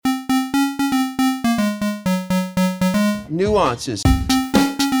Nuances.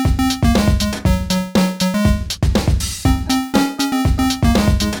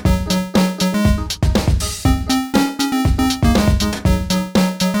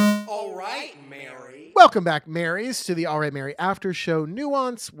 Welcome back, Marys, to the All Right Mary After Show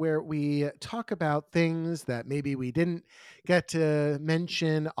Nuance, where we talk about things that maybe we didn't get to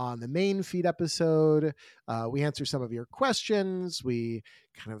mention on the main feed episode. We answer some of your questions. We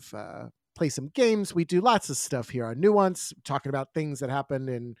kind of play some games. We do lots of stuff here on Nuance, talking about things that happened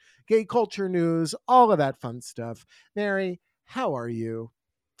in gay culture news, all of that fun stuff. Mary, how are you?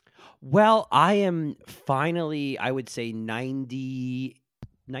 Well, I am finally, I would say 95%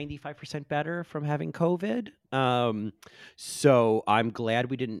 better from having COVID. So I'm glad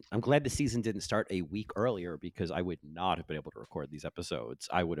the season didn't start a week earlier, because I would not have been able to record these episodes.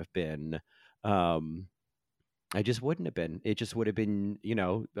 I would have been, I just wouldn't have been. It just would have been,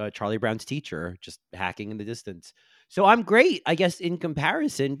 Charlie Brown's teacher just hacking in the distance. So I'm great, I guess, in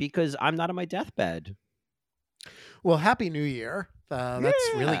comparison, because I'm not on my deathbed. Well, Happy New Year. That's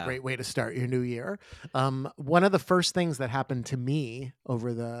a really great way to start your new year. One of the first things that happened to me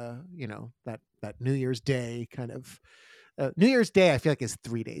over the, that New Year's Day kind of, New Year's Day, I feel like is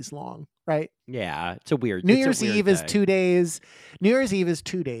 3 days long, right? Yeah, it's a weird. New Year's Eve is 2 days. New Year's Eve is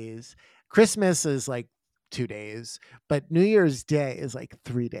 2 days. Christmas is like 2 days, but New Year's Day is like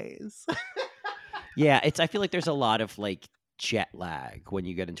 3 days. Yeah, I feel like there's a lot of like jet lag when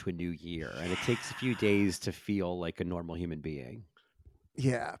you get into a new year, and it takes a few days to feel like a normal human being.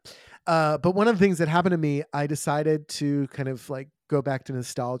 Yeah. But one of the things that happened to me, I decided to kind of like go back to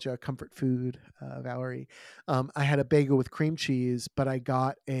nostalgia, comfort food, Valerie. I had a bagel with cream cheese, but I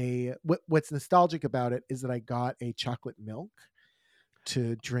got what's nostalgic about it is that I got a chocolate milk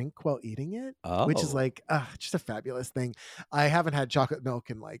to drink while eating it, which is like just a fabulous thing. I haven't had chocolate milk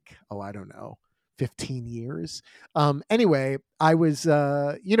in like, I don't know, 15 years. Anyway, I was,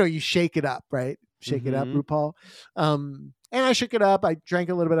 you shake it up, right? Shake it up, RuPaul. And I shook it up. I drank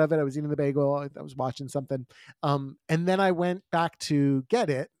a little bit of it. I was eating the bagel. I was watching something. And then I went back to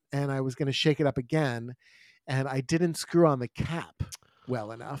get it, and I was going to shake it up again. And I didn't screw on the cap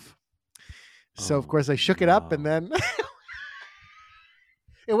well enough. So, of course, I shook it up, and then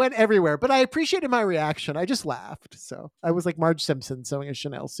it went everywhere. But I appreciated my reaction. I just laughed. So I was like Marge Simpson sewing a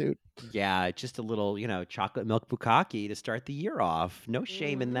Chanel suit. Yeah, just a little, chocolate milk bukkake to start the year off. No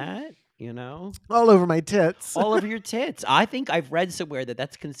shame in that. All over my tits. All over your tits. I think I've read somewhere that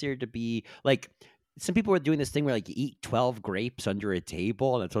that's considered to be like, some people were doing this thing where like you eat 12 grapes under a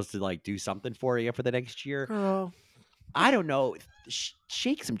table and it's supposed to like do something for you for the next year. Girl. I don't know.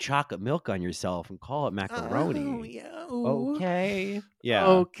 Shake some chocolate milk on yourself and call it macaroni. Oh, yeah. Okay. Yeah.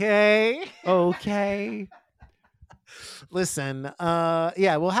 Okay. Listen,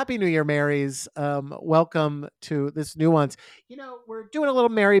 well, Happy New Year, Marys. Welcome to this Nuance. We're doing a little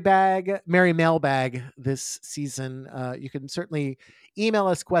Mary Mailbag this season. You can certainly email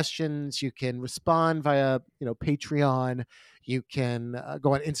us questions. You can respond via, Patreon. You can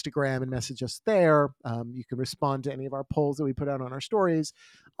go on Instagram and message us there. You can respond to any of our polls that we put out on our stories.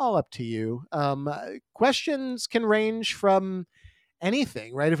 All up to you. Questions can range from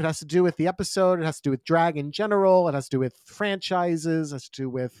anything, right? If it has to do with the episode, it has to do with drag in general, it has to do with franchises, it has to do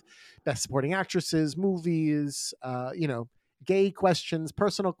with best supporting actresses, movies, gay questions,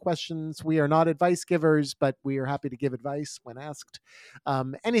 personal questions. We are not advice givers, but we are happy to give advice when asked.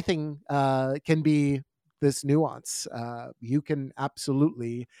 Anything can be this nuance. You can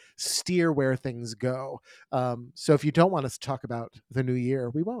absolutely steer where things go. So if you don't want us to talk about the new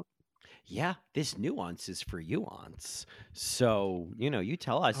year, we won't. Yeah, this nuance is for nuance. So, you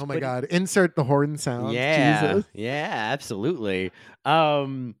tell us. Oh my God. Insert the horn sound. Yeah. Jesus. Yeah, absolutely.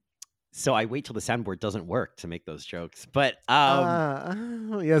 So I wait till the soundboard doesn't work to make those jokes. But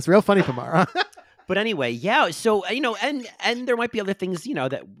it's real funny, Pamara. But anyway, yeah. So, and there might be other things,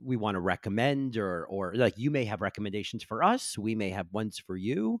 that we want to recommend or like you may have recommendations for us. We may have ones for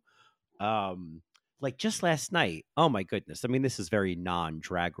you. Like just last night, oh my goodness. I mean, this is very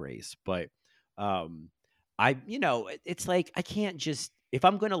non-drag race, but it's like I can't just, if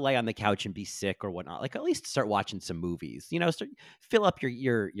I'm going to lay on the couch and be sick or whatnot, like at least start watching some movies, fill up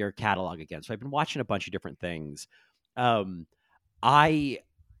your catalog again. So I've been watching a bunch of different things. I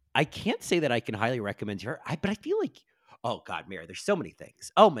can't say that I can highly recommend her, but I feel like, oh God, Mary, there's so many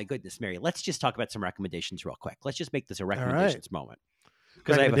things. Oh my goodness, Mary, let's just talk about some recommendations real quick. Let's just make this a recommendations moment.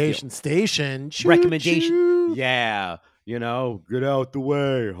 Recommendation station. Choo, recommendation. Choo. Yeah. Get out the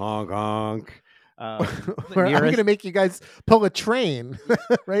way. Honk, honk. I'm going to make you guys pull a train.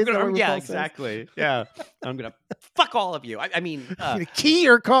 Right? Yeah, exactly. Yeah. I'm going to fuck all of you. I mean, key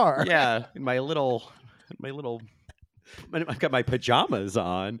your car. Yeah. In my little I've got my pajamas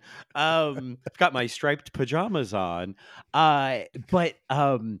on. I've got my striped pajamas on. But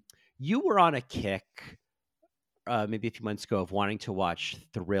you were on a kick maybe a few months ago of wanting to watch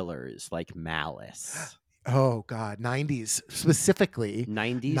thrillers like Malice. Oh God, 90s specifically,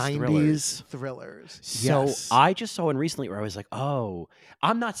 90s 90s thrillers. thrillers. So Yes. I just saw one recently where I was like, "Oh,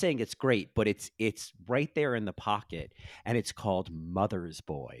 I'm not saying it's great, but it's right there in the pocket, and it's called Mother's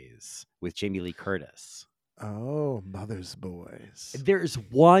Boys with Jamie Lee Curtis." Oh, Mother's Boys. There's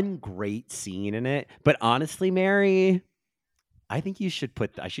one great scene in it, but honestly, Mary, I think you should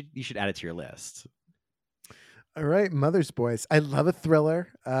add it to your list. All right, Mother's Boys. I love a thriller.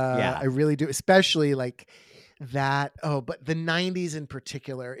 Yeah. I really do, especially like that. Oh, but the 90s in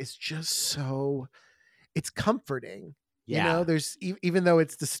particular is just so it's comforting. You know, Yeah. there's even though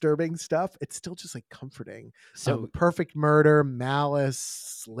it's disturbing stuff, it's still just like comforting. So Perfect Murder, Malice,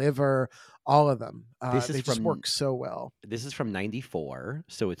 Sliver, all of them. this is They just from work so well. this is from 94,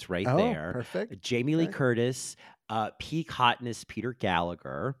 so it's right Oh, there. perfect. Jamie Lee Okay. Curtis, peak hotness Peter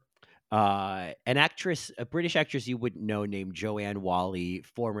Gallagher, an actress, a British actress you wouldn't know named Joanne Whalley,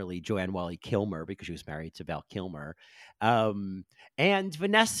 formerly Joanne Whalley Kilmer because she was married to Val Kilmer, um, and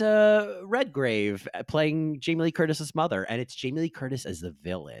Vanessa Redgrave playing Jamie Lee Curtis's mother, and it's Jamie Lee Curtis as the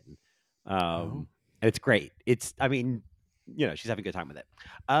villain. Oh, And it's great. I mean, she's having a good time with it.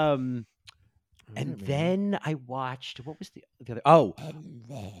 Um, all and right, Mary. then I watched what was the other? Oh,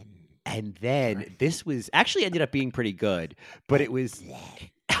 and then Sorry. this was actually ended up being pretty good, but it was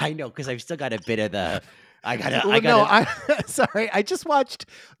I know because I've still got a bit of the I Well, no, gotta I sorry. I just watched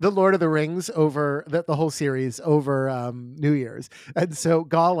the Lord of the Rings over the whole series over New Year's, and so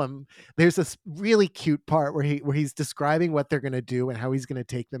Gollum. There's this really cute part where he's describing what they're gonna do and how he's gonna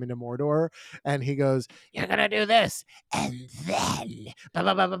take them into Mordor, and he goes, "You're gonna do this, and then blah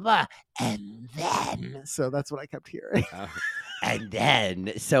blah blah blah blah, and then." So that's what I kept hearing. and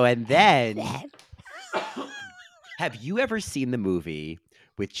then have you ever seen the movie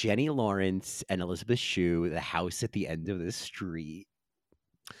with Jenny Lawrence and Elizabeth Shue, The House at the End of the Street?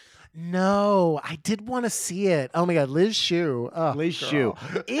 No, I did want to see it. Oh my God, Liz Shue. Oh, Liz Shue.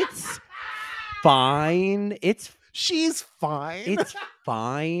 girl. It's fine. She's fine. It's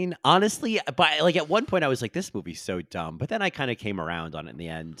fine. Honestly, but like at one point I was like, this movie's so dumb. But then I kind of came around on it in the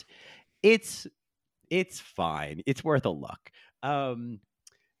end. It's fine. It's worth a look.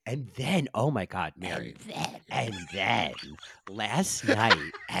 And then, oh my God, Mary. And then last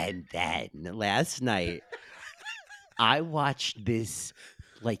night, I watched this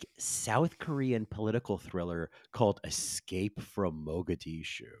like South Korean political thriller called Escape from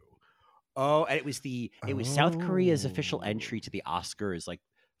Mogadishu. Oh, and it was South Korea's official entry to the Oscars like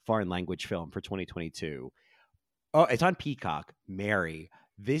foreign language film for 2022. Oh, it's on Peacock. Mary,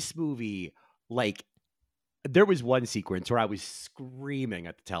 this movie, like there was one sequence where I was screaming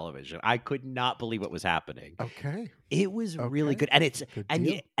at the television. I could not believe what was happening. Okay. It was really Okay. good, and it's Good and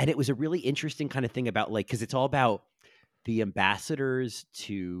deal. y- and it was a really interesting kind of thing about like because it's all about the ambassadors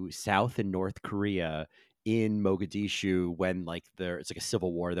to South and North Korea in Mogadishu when like it's like a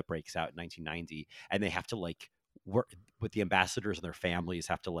civil war that breaks out in 1990, and they have to like work with the ambassadors and their families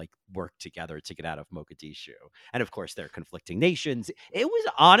have to like work together to get out of Mogadishu, and of course they're conflicting nations. It was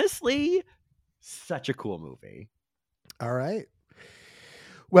honestly such a cool movie. All right.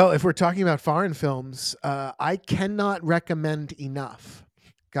 Well, if we're talking about foreign films, I cannot recommend enough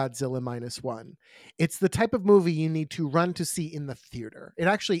Godzilla -1. It's the type of movie you need to run to see in the theater. It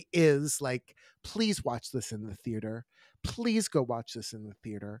actually is like, please watch this in the theater. Please go watch this in the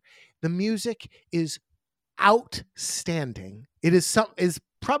theater. The music is outstanding. It is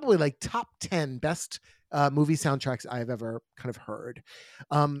probably like top 10 best movie soundtracks I've ever kind of heard.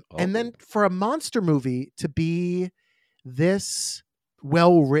 And then for a monster movie to be this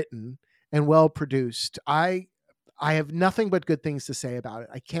well written and well produced, I have nothing but good things to say about it.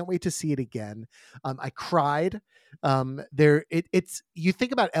 I can't wait to see it again. I cried. It's you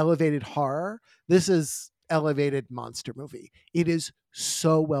think about elevated horror. This is elevated monster movie. It is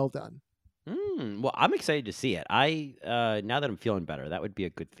so well done. Well, I'm excited to see it. I now that I'm feeling better, that would be a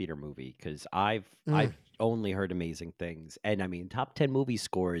good theater movie because I've only heard amazing things. And I mean, top 10 movie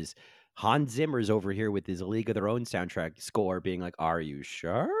scores. Hans Zimmer's over here with his A League of Their Own soundtrack score, being like, "Are you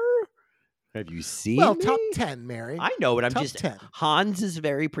sure? Have you seen Well, me?" top 10, Mary. I know, but I'm Top just 10. Hans is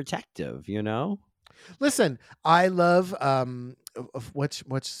very protective, you know. Listen, I love what's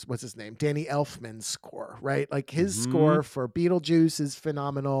his name? Danny Elfman's score, right? Like his score for Beetlejuice is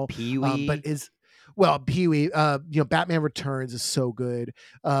phenomenal. Pee Wee. But Pee Wee, Batman Returns is so good.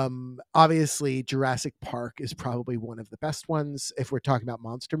 Obviously Jurassic Park is probably one of the best ones if we're talking about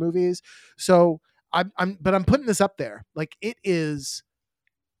monster movies. So I'm putting this up there. Like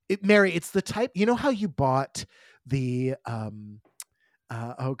Mary, it's the type, you know how you bought the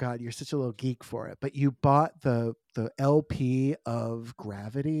oh god, you're such a little geek for it, but you bought the LP of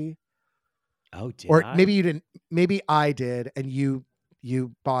Gravity, Oh, did or maybe I? you didn't, maybe I did, and you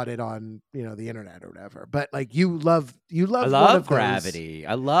bought it on, the internet or whatever. But like you I love one love of those. Gravity.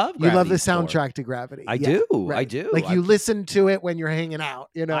 I love You love the Gravity score. soundtrack to Gravity. I Yeah, do. I right. do. Like you listen to it when you're hanging out,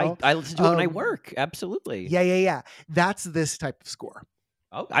 I listen to it when I Um work. Absolutely. yeah, yeah, yeah. That's this type of score.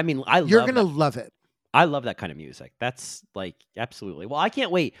 Oh, I mean, I You're love going to that. love it. I love that kind of music. That's like absolutely. Well, I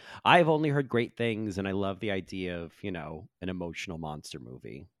can't wait. I've only heard great things, and I love the idea of an emotional monster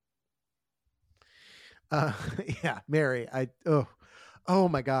movie. Uh yeah, Mary, oh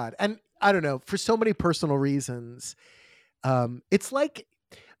my god. And I don't know, for so many personal reasons. It's like,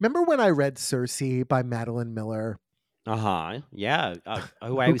 remember when I read Circe by Madeline Miller? Uh huh. Yeah. Who I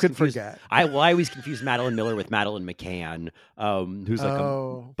Who always could confuse. forget? I always confuse Madeline Miller with Madeline McCann, who's like a.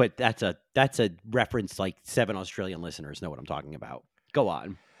 Oh, But that's a reference. Like 7 Australian listeners know what I'm talking about. Go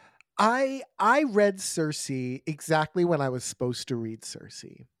on. I read Circe exactly when I was supposed to read Circe.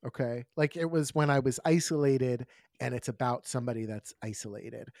 Okay, like it was when I was isolated, and it's about somebody that's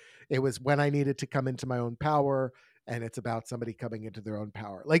isolated. It was when I needed to come into my own power, and it's about somebody coming into their own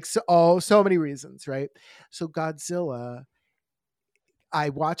power. Like so many reasons, right? So Godzilla, I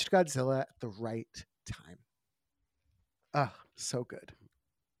watched Godzilla at the right time. Ah, so good.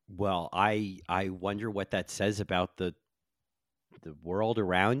 Well, I wonder what that says about the world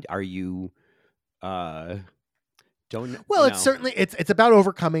around. Are you uh don't Well, it's certainly it's about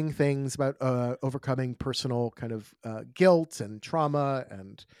overcoming things, about overcoming personal kind of guilt and trauma,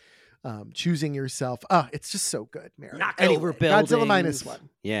 and choosing yourself. Ah, it's just so good, Mary. knocking over Anyway, Godzilla minus buildings? one.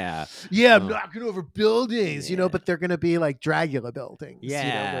 Yeah. Yeah, I'm Oh, knocking over buildings, yeah. but they're gonna be like Dracula buildings, where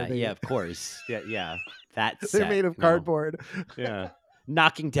Yeah, yeah, they of course. Yeah, yeah. That they're set. made of No. cardboard. Yeah.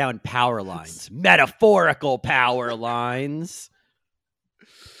 Knocking down power lines. Metaphorical power lines.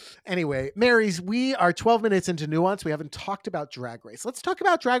 Anyway, Marys, we are 12 minutes into Nuance. We haven't talked about Drag Race. Let's talk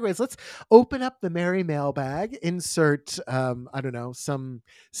about Drag Race. Let's open up the Mary mailbag, insert, I don't know, some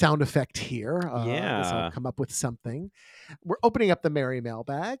sound effect here. I guess I'll Yeah. come up with something. We're opening up the Mary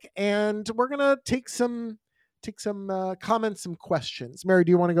mailbag, and we're going to take some comments, some questions. Mary,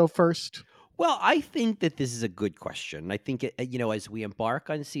 do you want to go first? Well, I think that this is a good question. I think, as we embark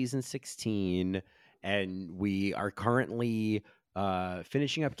on season 16 and we are currently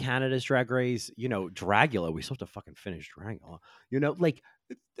finishing up Canada's Drag Race, Dragula, we still have to fucking finish Dragula. Like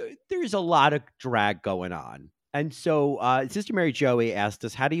there's a lot of drag going on. And so Sister Mary Joey asked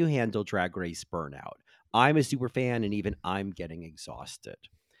us, how do you handle Drag Race burnout? I'm a super fan and even I'm getting exhausted.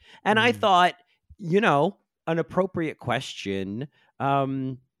 And I Mm. thought, an appropriate question.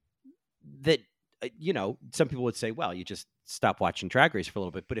 That some people would say, well, you just stop watching Drag Race for a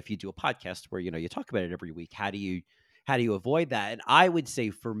little bit, but if you do a podcast where you talk about it every week, how do you avoid that? And I would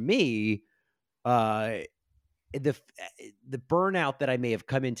say for me, uh the burnout that I may have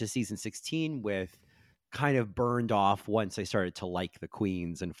come into season 16 with kind of burned off once I started to like the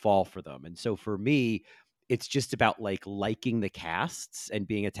queens and fall for them. And so for me, it's just about like liking the casts and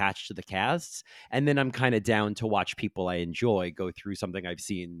being attached to the casts. And then I'm kind of down to watch people I enjoy go through something I've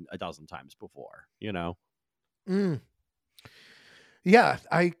seen a dozen times before. Mm. Yeah,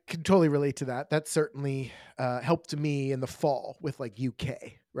 I can totally relate to that. That certainly helped me in the fall with like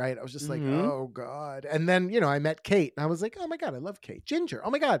UK, right? I was just like, Hmm. oh God. And then, I met Kate, and I was like, oh my God, I love Kate. Ginger, oh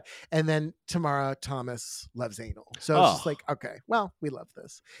my God. And then Tamara Thomas loves anal. So it's just Oh, like, okay, well, we love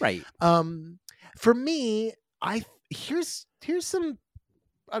this. right. For me, here's some,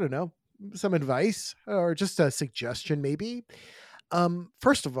 I don't know, some advice or just a suggestion maybe.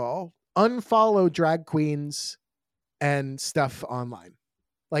 First of all, unfollow drag queens and stuff online.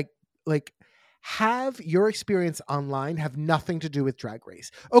 Like like have your experience online have nothing to do with Drag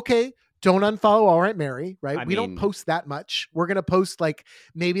Race. Okay, don't unfollow All Right Mary, right? I We don't mean, post that much. We're going to post like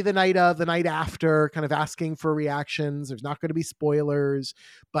maybe the night of, the night after, kind of asking for reactions. There's not going to be spoilers,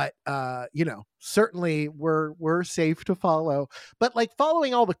 but certainly we're safe to follow. But like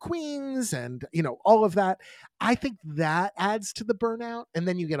following all the queens and, all of that, I think that adds to the burnout, and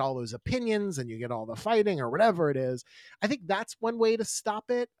then you get all those opinions and you get all the fighting or whatever it is. I think that's one way to stop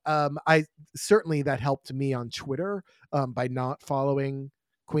it. I certainly, that helped me on Twitter, by not following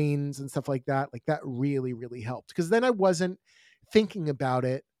queens and stuff like that. Like that really, really helped, because then I wasn't thinking about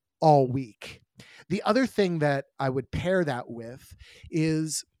it all week. The other thing that I would pair that with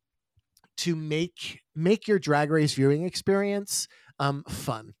is to make your Drag Race viewing experience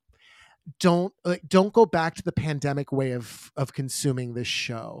fun. don't go back to the pandemic way of consuming this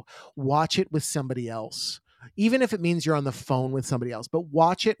show. Watch it with somebody else, even if it means you're on the phone with somebody else, but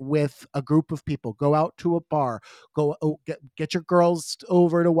watch it with a group of people. Go out to a bar, get your girls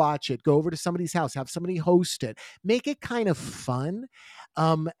over to watch it, go over to somebody's house, have somebody host it, make it kind of fun.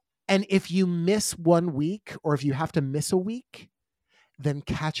 um and if you miss 1 week, or if you have to miss a week, then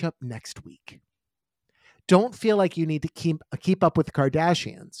catch up next week. Don't feel like you need to keep up with the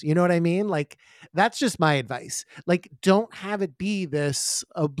Kardashians. You know what I mean? Like, that's just my advice. Like, don't have it be this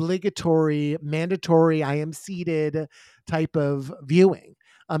obligatory, mandatory, I am seated type of viewing,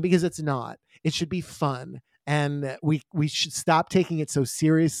 because it's not. It should be fun. And we should stop taking it so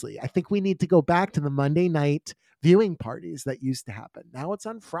seriously. I think we need to go back to the Monday night viewing parties that used to happen. Now it's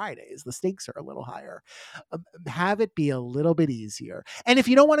on Fridays. The stakes are a little higher. Have it be a little bit easier. And if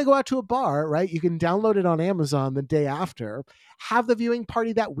you don't want to go out to a bar, right, you can download it on Amazon the day after. Have the viewing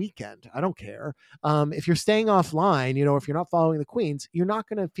party that weekend. I don't care. If you're staying offline, if you're not following the queens, you're not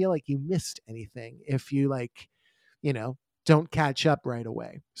going to feel like you missed anything if you you know, don't catch up right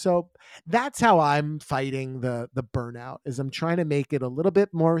away. So that's how I'm fighting the burnout, is I'm trying to make it a little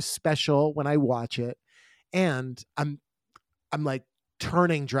bit more special when I watch it. And I'm like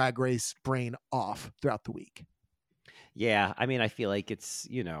turning Drag Race brain off throughout the week. Yeah, I mean, I feel like it's,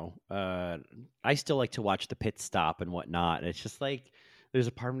 I still like to watch the pit stop and whatnot. And it's just like, there's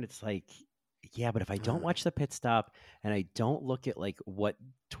a part of me that's like, yeah, but if I don't watch the pit stop and I don't look at like what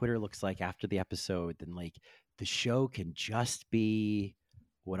Twitter looks like after the episode, then like the show can just be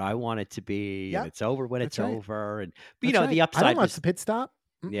what I want it to be, and Yep, it's over when it's that's right. over. And That's right. the I don't upside watch was, the pit stop.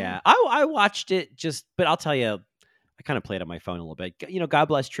 yeah, I watched it but I'll tell you, I kind of played on my phone a little bit. God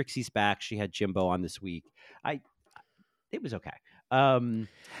bless Trixie's back. She had Jimbo on this week. It was okay.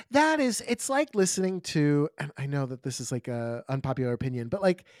 It's like listening to, and I know that this is like a unpopular opinion, but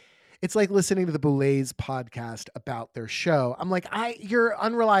like, it's like listening to the Boulez podcast about their show. I'm like, you're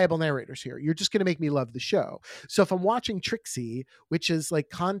unreliable narrators here. You're just going to make me love the show. So if I'm watching Trixie, which is like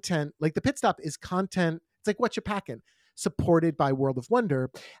content, like the pit stop is content. It's like What You Packin', supported by World of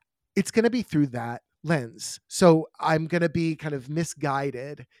Wonder. It's going to be through that lens. So I'm going to be kind of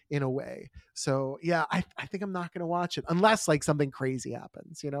misguided in a way. So yeah, I think I'm not going to watch it unless like something crazy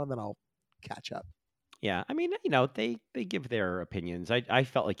happens, and then I'll catch up. Yeah, I mean, they give their opinions. I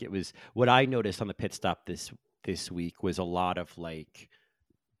felt like it was what I noticed on the pit stop this week was a lot of like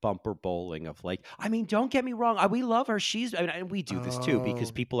bumper bowling of like. I mean, don't get me wrong, we love her. And we do this too because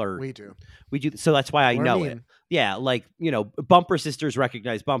people are we do. So that's why I We're know it. mean. Yeah, like bumper sisters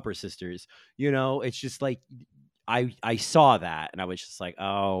recognize bumper sisters. It's just like I saw that and I was just like,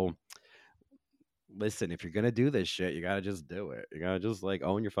 oh. Listen, if you're gonna do this shit, you gotta just do it. You gotta just like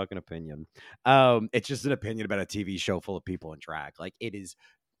own your fucking opinion. It's just an opinion about a TV show full of people in drag. Like it is,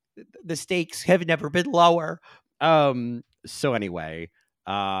 the stakes have never been lower. So anyway,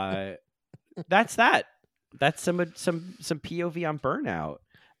 that's that. That's some POV on burnout.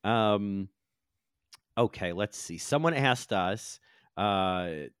 Okay, let's see. Someone asked us,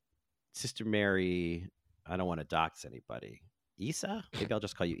 Sister Mary. I don't want to dox anybody. Isa? Maybe I'll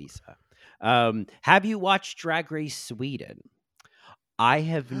just call you Isa. Have you watched Drag Race Sweden? I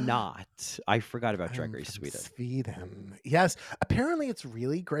have not. I forgot about Drag Race Sweden. Sweden. Yes. Apparently it's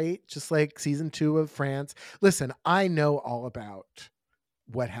really great, just like season 2 of France. Listen, I know all about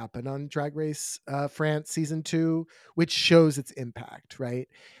what happened on Drag Race France season 2, which shows its impact, right?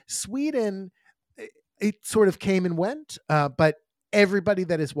 Sweden, it sort of came and went, but everybody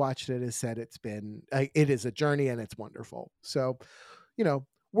that has watched it has said it is a journey and it's wonderful. So,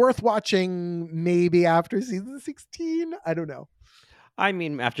 worth watching maybe after season 16. I don't know. I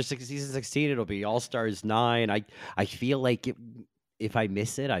mean, after season 16, it'll be All Stars 9. I feel like if I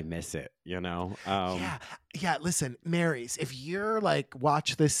miss it, I miss it, Yeah. Listen, Marys, if you're like,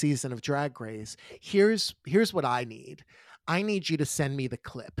 watch this season of Drag Race, here's what I need. I need you to send me the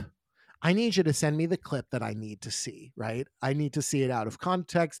clip. I need you to send me the clip that I need to see, right? I need to see it out of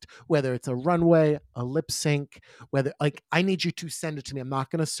context, whether it's a runway, a lip sync, whether like I need you to send it to me. I'm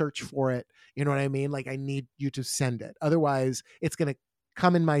not going to search for it. You know what I mean? Like I need you to send it. Otherwise, it's going to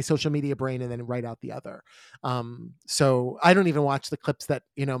come in my social media brain and then right out the other. So I don't even watch the clips that,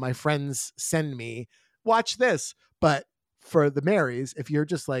 my friends send me. Watch this. But for the Marys, if you're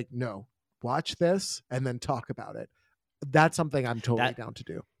just like, no, watch this and then talk about it, that's something I'm totally down to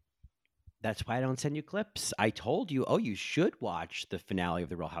do. That's why I don't send you clips. I told you, you should watch the finale of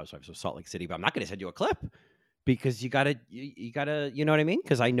The Real Housewives of Salt Lake City, but I'm not going to send you a clip because you gotta, you know what I mean?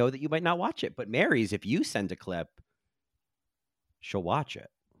 Because I know that you might not watch it. But Mary's, if you send a clip, she'll watch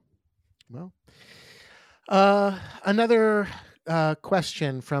it. Well, another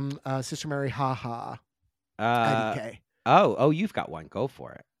question from Sister Mary Haha Uh, IDK. you've got one. Go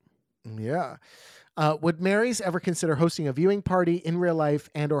for it. Yeah. Would Marys ever consider hosting a viewing party in real life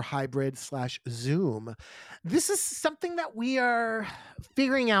and or hybrid/Zoom? This is something that we are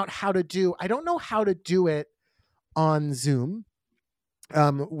figuring out how to do. I don't know how to do it on Zoom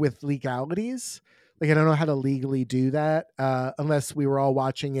with legalities. Like, I don't know how to legally do that unless we were all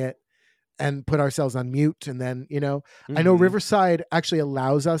watching it and put ourselves on mute. And then, I know Mhm. Riverside actually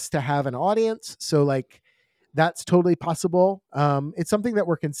allows us to have an audience. So, like, that's totally possible. It's something that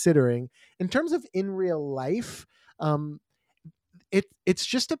we're considering. In terms of in real life, um, it's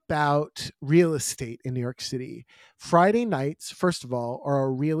just about real estate in New York City. Friday nights, first of all, are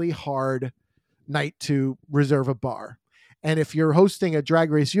a really hard night to reserve a bar. And if you're hosting a drag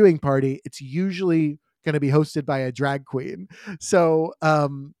race viewing party, it's usually going to be hosted by a drag queen. So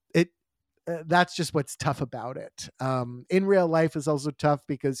it that's just what's tough about it. In real life is also tough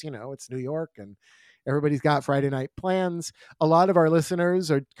because it's New York and everybody's got Friday night plans. A lot of our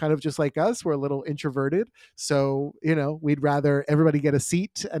listeners are kind of just like us. We're a little introverted, so we'd rather everybody get a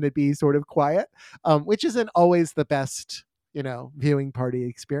seat and it be sort of quiet, which isn't always the best viewing party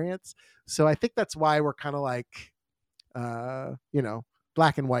experience. So I think that's why we're kind of like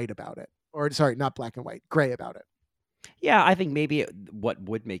black and white about it, or sorry, not black and white, gray about it. Yeah, I think maybe what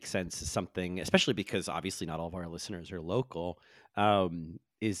would make sense is something, especially because obviously not all of our listeners are local,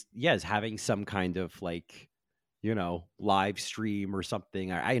 is having some kind of like, live stream or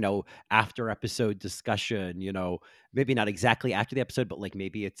something. I after episode discussion, maybe not exactly after the episode, but like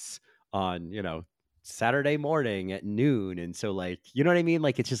maybe it's on, Saturday morning at noon. And so like, you know what I mean?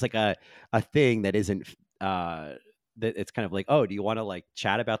 Like it's just like a thing that isn't that it's kind of like, oh, do you want to like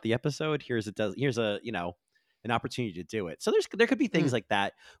chat about the episode? Here's a, an opportunity to do it. So there could be things Mm. like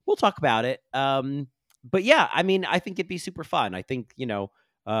that. We'll talk about it. But yeah, I mean, I think it'd be super fun. I think,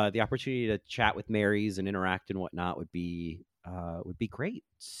 the opportunity to chat with Marys and interact and whatnot would be great.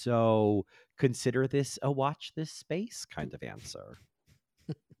 So consider this a watch this space kind of answer.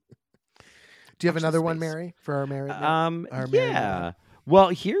 Do you have Watch this another one, space. Mary, for our Mary mailbag? Yeah. Well,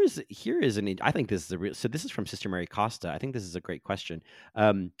 here is an. I think this is a real. So this is from Sister Mary Costa. I think this is a great question.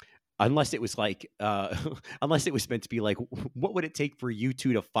 Um, unless it was like, unless it was meant to be like, what would it take for you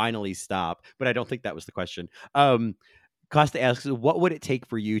two to finally stop? But I don't think that was the question. Costa asks, what would it take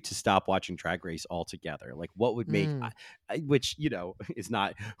for you to stop watching Drag Race altogether? Like, what would make, Mm. which, is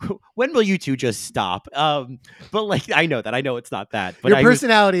not, when will you two just stop? But like, I know it's not that, but Your I was,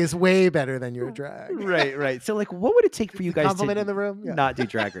 personality is way better than your drag. right, right. So like, what would it take for you The guys to compliment in the room. Yeah. not do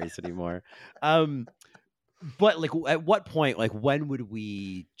Drag Race anymore? Um, but like, at what point, like, when would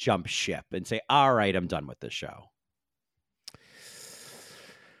we jump ship and say, all right, I'm done with this show?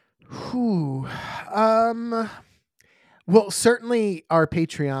 Whew. Um, well, certainly our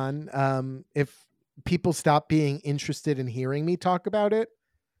Patreon. If people stop being interested in hearing me talk about it,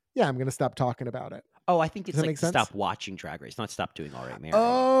 yeah, I'm going to stop talking about it. Oh, I think Does it's that like make sense? stop watching Drag Race, not stop doing All Right, Mary.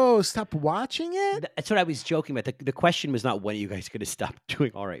 Oh, stop watching it? That's what I was joking about. The question was not when are you guys going to stop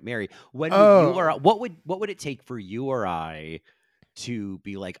doing All Right, Mary. When would you or Oh. what would it take for you or I to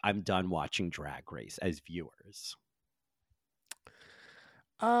be like, I'm done watching Drag Race as viewers?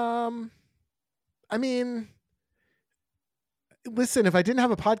 Um, I mean, listen, if I didn't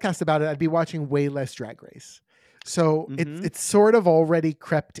have a podcast about it, I'd be watching way less Drag Race. So Mm-hmm. it's sort of already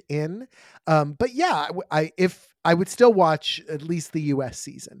crept in. But yeah, if I would still watch at least the US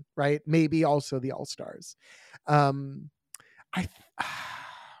season, right? Maybe also the All Stars. Um, oh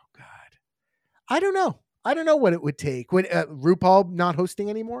God, I don't know. I don't know what it would take. Would RuPaul not hosting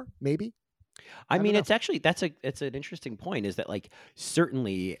anymore? Maybe. I I don't mean, know. it's actually it's an interesting point. Is that like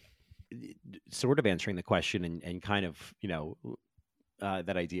certainly sort of answering the question and kind of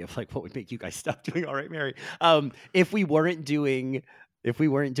that idea of like what would make you guys stop doing All Right, Mary. If we weren't doing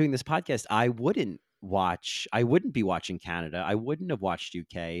this podcast, I wouldn't be watching Canada. I wouldn't have watched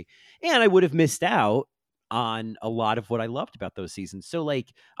UK, and I would have missed out on a lot of what I loved about those seasons. So like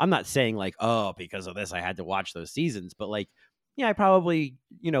I'm not saying like, oh, because of this I had to watch those seasons, but like yeah, I probably,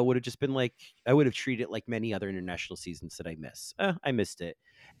 would have just been like I would have treated it like many other international seasons that I miss. I missed it.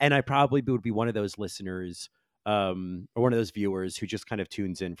 And I probably would be one of those listeners or one of those viewers who just kind of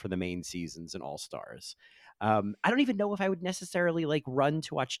tunes in for the main seasons and All Stars. I don't even know if I would necessarily like run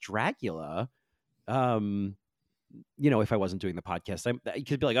to watch Dragula. Um, if I wasn't doing the podcast, I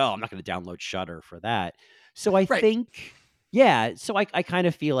could be like, oh, I'm not going to download Shutter for that. So I Right. think, yeah. So I kind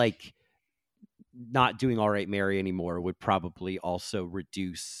of feel like not doing All Right, Mary anymore would probably also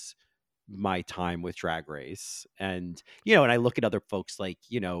reduce my time with Drag Race. And, and I look at other folks like,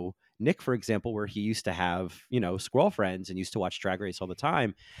 Nick, for example, where he used to have, squirrel friends and used to watch Drag Race all the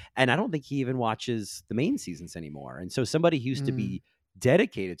time. And I don't think he even watches the main seasons anymore. And so somebody who used to Mm. be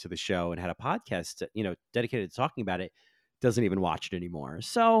dedicated to the show and had a podcast, dedicated to talking about it, doesn't even watch it anymore.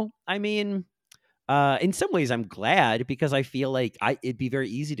 So, I mean, in some ways, I'm glad because I feel like it'd be very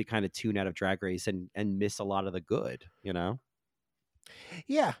easy to kind of tune out of Drag Race and miss a lot of the good,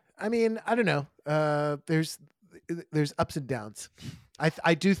 Yeah, I mean, I don't know. There's ups and downs.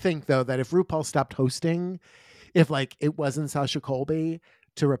 I do think though that if RuPaul stopped hosting, if like it wasn't Sasha Colby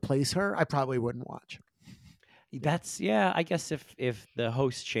to replace her, I probably wouldn't watch. I guess if the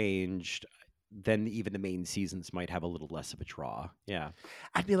host changed, then even the main seasons might have a little less of a draw. Yeah.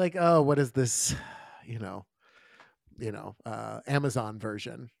 I'd be like, oh, what is this? You know, Amazon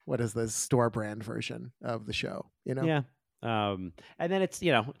version. What is this store brand version of the show? Yeah. And then it's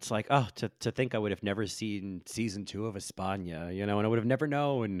like, oh, to think I would have never seen season 2 of España, and I would have never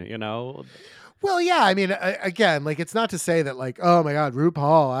known. Well, yeah. I mean, again, like it's not to say that like, oh my God,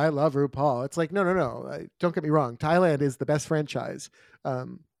 RuPaul, I love RuPaul. It's like, no. Don't get me wrong. Thailand is the best franchise,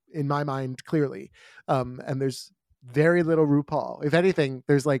 in my mind, clearly. And there's very little RuPaul. If anything,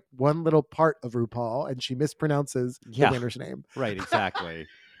 there's like one little part of RuPaul, and she mispronounces the winner's name. Right, exactly.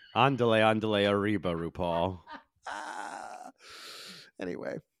 Andale, arriba, RuPaul.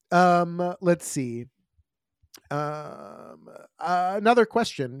 Anyway, let's see. Another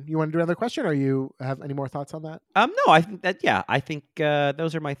question. You want to do another question, or you have any more thoughts on that? No, I think that I think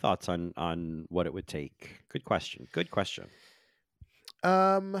those are my thoughts on what it would take. Good question.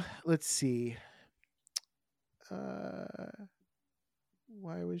 Let's see.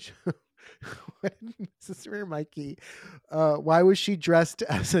 Why was Sister Mikey? Why was she dressed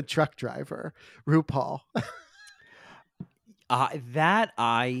as a truck driver? RuPaul. That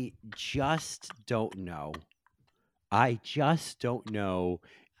I just don't know.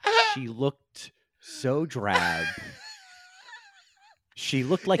 She looked so drab. She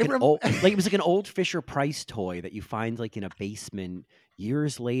looked like it was like an old Fisher Price toy that you find like in a basement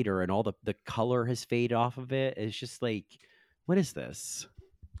years later, and all the color has faded off of it. It's just like, what is this?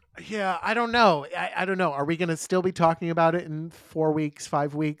 Yeah, I don't know. I don't know. Are we going to still be talking about it in 4 weeks,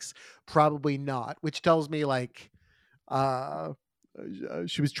 5 weeks? Probably not. Which tells me like,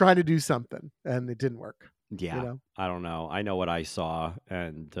 she was trying to do something and it didn't work. Yeah, I don't know. I know what I saw,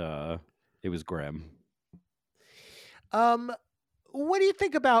 and it was grim. What do you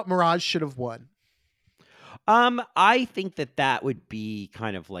think about Mirage should have won? I think that would be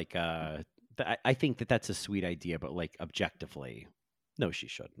kind of like I think that's a sweet idea, but like objectively, no, she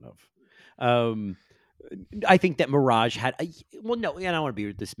shouldn't have. I think that Mirage had well, no, and I don't want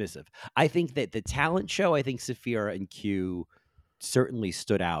to be dismissive. I think that the talent show, I think Saphira and Q certainly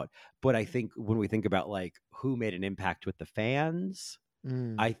stood out, but I think when we think about like who made an impact with the fans,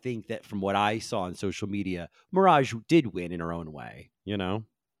 I think that from what I saw on social media, Mirage did win in her own way.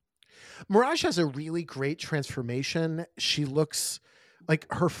 Mirage has a really great transformation. She looks like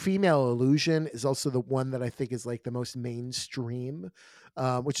her female illusion is also the one that I think is like the most mainstream,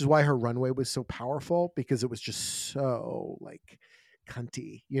 which is why her runway was so powerful, because it was just so like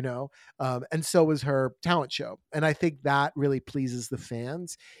cunty, and so was her talent show. And I think that really pleases the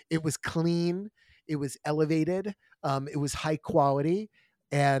fans. It was clean. It was elevated. It was high quality.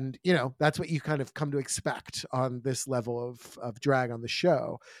 And, that's what you kind of come to expect on this level of drag on the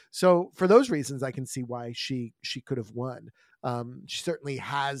show. So for those reasons, I can see why she could have won. She certainly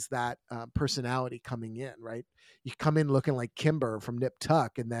has that personality coming in, right? You come in looking like Kimber from Nip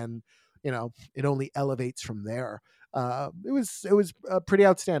Tuck, and then, it only elevates from there. It was pretty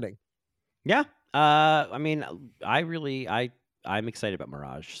outstanding. Yeah. I mean, I'm excited about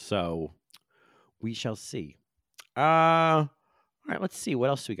Mirage, so we shall see. All right, let's see what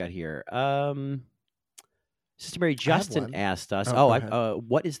else we got here. Sister Mary Justin asked us,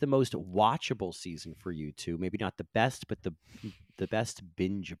 what is the most watchable season for you two? Maybe not the best, but the best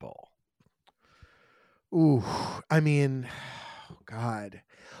bingeable. Ooh, I mean, God,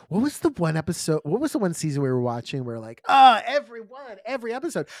 what was the one episode? What was the one season we were watching? We're like, every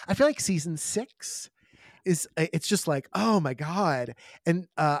episode. I feel like season 6 it's just like, oh my God. And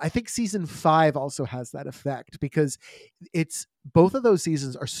I think season 5 also has that effect, because it's both of those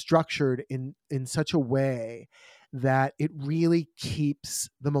seasons are structured in such a way that it really keeps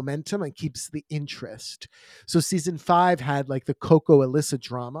the momentum and keeps the interest. So season 5 had like the Coco Alyssa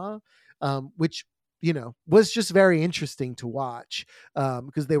drama, which was just very interesting to watch,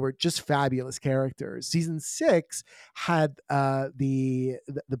 because they were just fabulous characters. Season 6 had the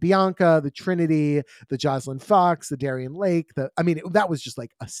Bianca, the Trinity, the Jocelyn Fox, the Darian Lake. That was just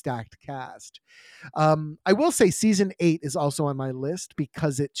like a stacked cast. I will say season 8 is also on my list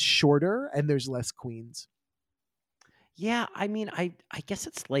because it's shorter and there's less queens. Yeah, I guess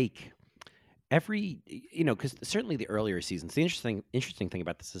it's like every because certainly the earlier seasons. The interesting thing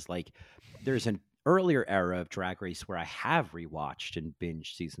about this is like there's an earlier era of Drag Race where I have rewatched and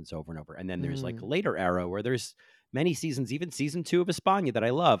binged seasons over and over, and then there's like a Mm, later era where there's many seasons, even season 2 of España that I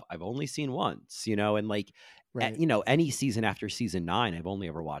love. I've only seen once, and like right. any season after season 9, I've only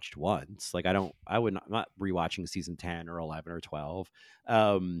ever watched once. Like I would not, I'm not rewatching season 10 or 11 or 12.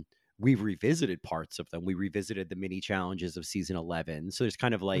 Um, we've revisited parts of them. We revisited the mini challenges of season 11. So there's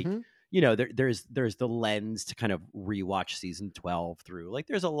kind of like, Hmm. there's the lens to kind of rewatch season 12 through. Like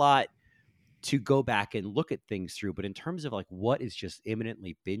there's a lot to go back and look at things through. But in terms of like what is just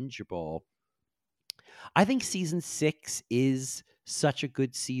imminently bingeable, I think season 6 is such a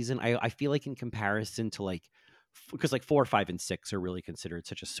good season. I feel like in comparison to like, because like 4, 5, and 6 are really considered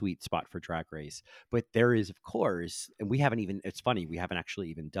such a sweet spot for Drag Race. But there is, of course, and we haven't even, it's funny, we haven't actually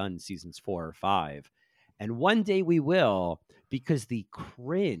even done seasons 4 or 5. And one day we will, because the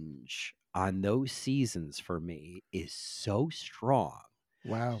cringe on those seasons for me is so strong.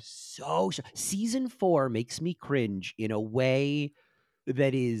 Wow. Season 4 makes me cringe in a way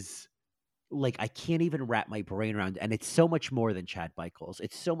that is like I can't even wrap my brain around, and it's so much more than Chad Michaels.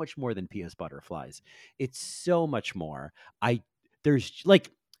 It's so much more than P.S. Butterflies. It's so much more. I there's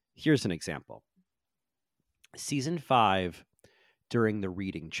like here's an example. Season 5 during the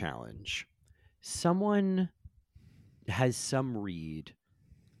reading challenge, someone has some read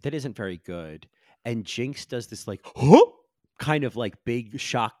that isn't very good, and Jinx does this like huh? Kind of like big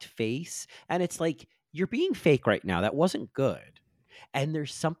shocked face, and it's like you're being fake right now. That wasn't good. And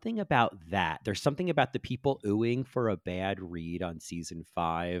there's something about that. There's something about the people oohing for a bad read on season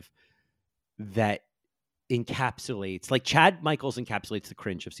 5 that encapsulates, like Chad Michaels encapsulates the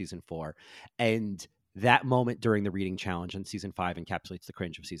cringe of season 4. And that moment during the reading challenge on season 5 encapsulates the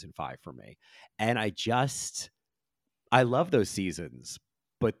cringe of season 5 for me. And I love those seasons,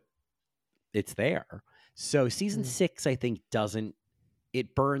 but it's there. So season Mm. 6, I think,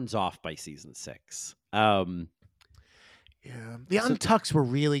 it burns off by season 6. Yeah. The So, Untucks were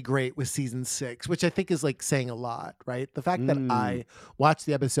really great with season 6, which I think is like saying a lot, right? The fact that mm, I watched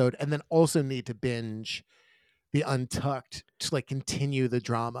the episode and then also need to binge the Untucked to like continue the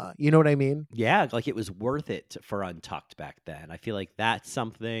drama. You know what I mean? yeah, like it was worth it for Untucked back then. I feel like that's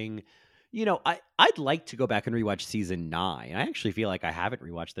something, I'd like to go back and rewatch season 9. I actually feel like I haven't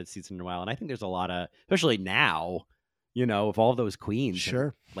rewatched that season in a while. And I think there's a lot of, especially now, of all those queens, and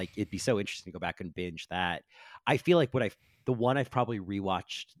Sure. like it'd be so interesting to go back and binge that. I feel like the one I've probably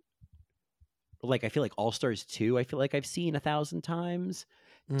rewatched, like I feel like All Stars 2, I feel like I've seen 1,000 times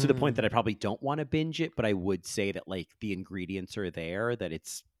to the point Mm, that I probably don't want to binge it, but I would say that like the ingredients are there, that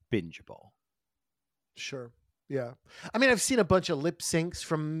it's bingeable. sure. Yeah. I've seen a bunch of lip syncs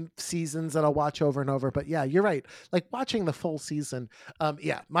from seasons that I'll watch over and over, but yeah, you're right. Like watching the full season.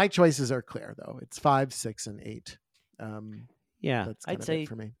 Yeah, my choices are clear though. It's 5, 6, and 8. Um, Yeah, that's kind of it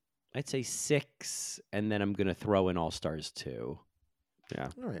for me. I'd say 6, and then I'm gonna throw in All Stars 2. Yeah,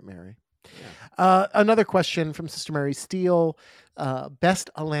 All right, Mary. yeah. Another question from Sister Mary Steele. Best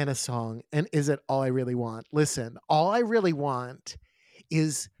Alana song, and is it All I Really Want? Listen, All I Really Want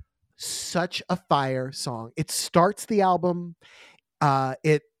is such a fire song. It starts the album.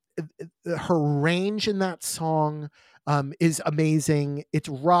 Her range in that song is amazing. It's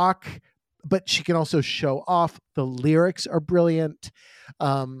rock, but she can also show off. The lyrics are brilliant.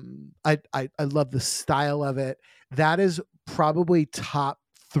 I love the style of it. That is probably top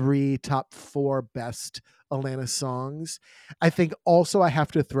 3, top 4 best Alana songs. I think also I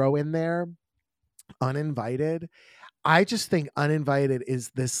have to throw in there Uninvited. I just think Uninvited is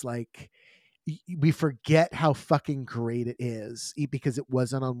this like we forget how fucking great it is because it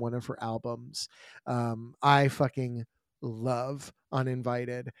wasn't on one of her albums. I fucking love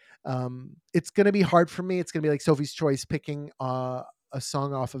Uninvited. It's gonna be hard for me. It's gonna be like Sophie's Choice picking a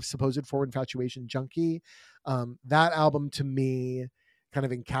song off of Supposed Forward Infatuation Junkie. That album to me kind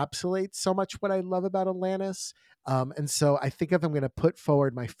of encapsulates so much what I love about Alanis. And so I think if I'm going to put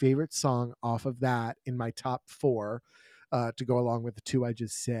forward my favorite song off of that in my top 4 to go along with the 2 I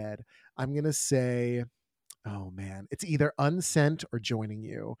just said, I'm going to say, oh man, it's either Unsent or Joining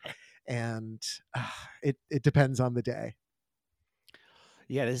You. And it depends on the day.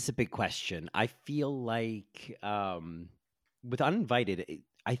 Yeah, this is a big question. I feel like with Uninvited,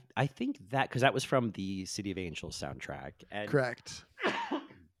 I think that because that was from the City of Angels soundtrack, and Correct.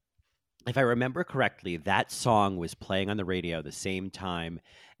 if I remember correctly, that song was playing on the radio the same time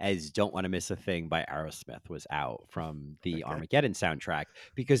as "Don't Want to Miss a Thing" by Aerosmith was out from the Okay. Armageddon soundtrack,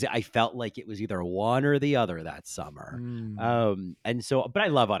 because I felt like it was either one or the other that summer. Mm. And so, but I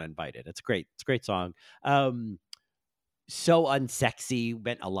love Uninvited. It's great. It's a great song. So Unsexy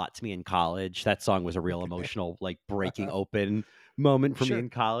meant a lot to me in college. That song was a real Okay. emotional, like, breaking open moment for me Sure. in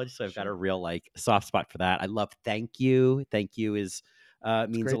college. So I've got a Sure. real, like, soft spot for that. I love Thank You. Thank You is It's a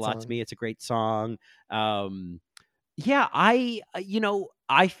means a great lot to song. me. It's a great song. Yeah,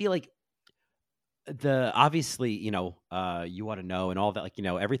 I feel like the obviously, You Want to Know and all that, like,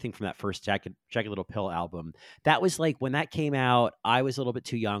 everything from that first Jagged Little Pill album. That was like when that came out, I was a little bit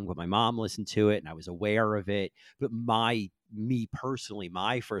too young, but my mom listened to it and I was aware of it. But me personally,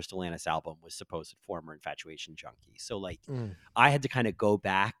 my first Alanis album was Supposed Former Infatuation Junkie. So, like, Mm. I had to kind of go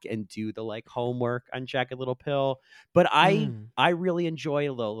back and do the, like, homework on Jagged Little Pill. But Mm. I really enjoy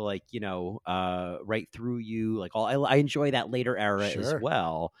a little, like, Right Through You, like, I enjoy that later era as Sure.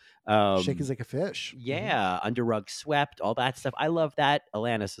 well. Shake is um like a fish. Hmm. yeah, Under Rug Swept, all that stuff. I love that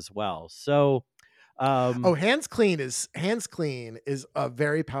Alanis as well. So, Oh, um, Hands Clean is a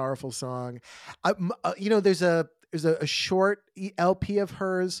very powerful song. There's a short LP of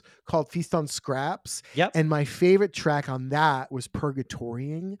hers called Feast on Scraps, yep. and my favorite track on that was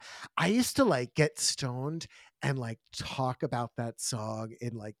Purgatoriing. I used to like get stoned and like talk about that song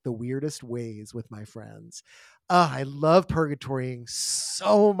in like the weirdest ways with my friends. I love Purgatoriing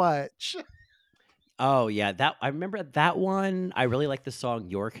so much. Oh yeah, that I remember that one. I really like the song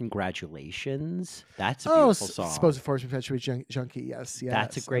Your Congratulations. That's a Oh, beautiful song. Supposed Force Perpetuate Junkie. Yes,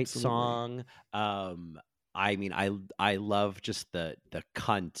 That's a yes, great absolutely. song. Um, I mean, I love just the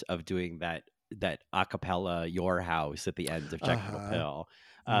cunt of doing that acapella Your House at the end of Uh Jagged Little huh. Pill,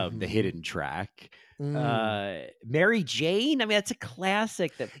 the Hmm. hidden track. Mm. Mary Jane. I mean, that's a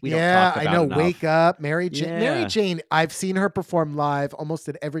classic that we don't Yeah, talk I about know. Wake enough. Up, Mary Yeah. Jane. I've seen her perform live almost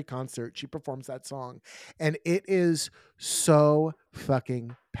at every concert. She performs that song, and it is so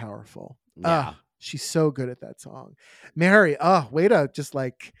fucking powerful. Yeah. She's so good at that song. Mary, way to just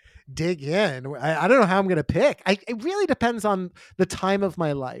like dig in. I don't know how I'm gonna pick. It really depends on the time of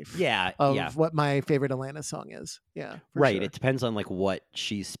my life Yeah. Yeah. of what my favorite Atlanta song is. Yeah, for Right. It sure. depends on, like, what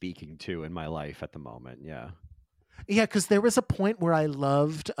she's speaking to in my life at the moment. Yeah. Yeah, because there was a point where I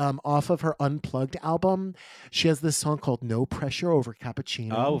loved off of her Unplugged album. She has this song called "No Pressure" over Oh,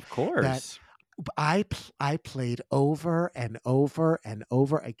 cappuccino of that course. I played over and over and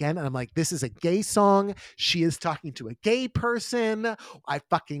over again, and I'm like, this is a gay song. She is talking to a gay person. I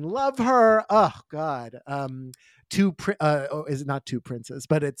fucking love her. Oh God. Is it not Two Princes,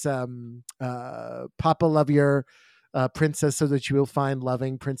 but it's Papa Love Your Princess so that you will find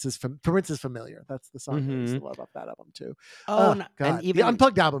loving Princess Familiar. That's the song that I used Hmm. to love off that album too. Oh, Oh and God, the even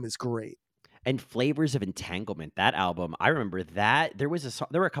Unplugged album is great. and Flavors of Entanglement. That album, I remember that there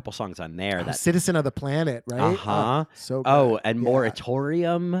were a couple songs on there Oh, that. Citizen of the Planet, Uh right? Oh, huh. so Oh, good. and Yeah.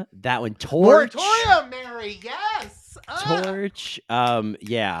 Moratorium. That one, Torch. Moratorium, Mary. Yes. Torch.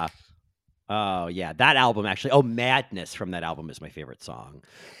 Yeah. Oh yeah, that album actually. Oh, Madness from that album is my favorite song.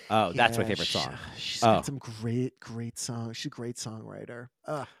 Oh, that's my Yeah, favorite song. she's got Oh, some great songs. She's a great songwriter.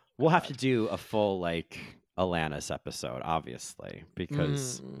 Oh we'll have to God. do a full, like, Alanis episode, obviously,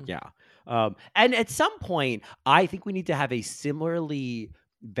 because Mm. yeah. And at some point, I think we need to have a similarly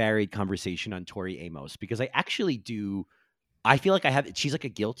varied conversation on Tori Amos, because I actually do. I feel like I have. She's like a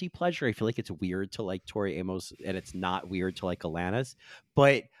guilty pleasure. I feel like it's weird to like Tori Amos, and it's not weird to like Alanis.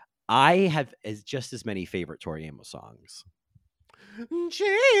 But I have just as many favorite Tori Amos songs.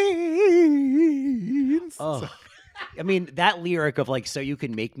 Jeans. Oh, I mean, that lyric of, like, "So you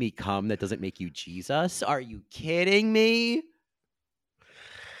can make me come, that doesn't make you Jesus." Are you kidding me?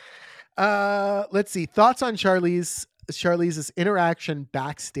 Let's see. Thoughts on Charlize's interaction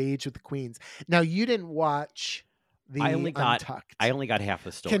backstage with the Queens. Now you didn't watch I the only got I Untucked. only got half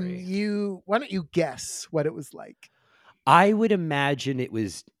the Can story. you why don't you guess what it was like? I would imagine it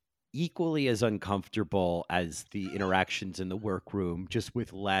was equally as uncomfortable as the interactions in the workroom, just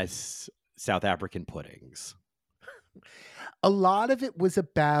with less South African puddings. A lot of it was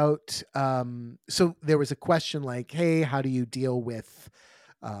about so there was a question like, hey, how do you deal with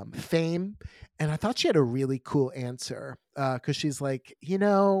fame? And I thought she had a really cool answer because she's like,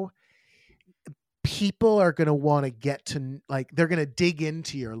 people are going to want to get to like they're going to dig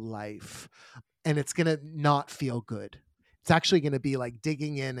into your life and it's going to not feel good. It's actually going to be like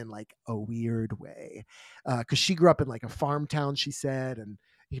digging in like a weird way because she grew up in like a farm town, she said, and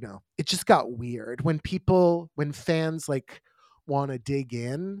it just got weird when fans like want to dig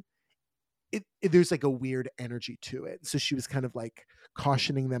in, there's like a weird energy to it. So she was kind of like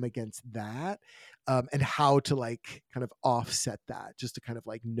cautioning them against that, and how to like kind of offset that, just to kind of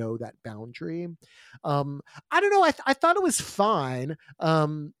like know that boundary. Um, I don't know. I thought it was fine.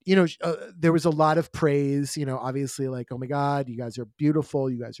 There was a lot of praise. Obviously, like, oh my god, you guys are beautiful.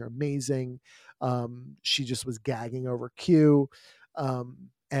 You guys are amazing. She just was gagging over Q.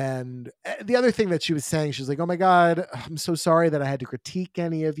 And the other thing that she was saying, she was like, oh my God, I'm so sorry that I had to critique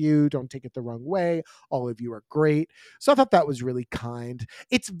any of you. Don't take it the wrong way. All of you are great. So I thought that was really kind.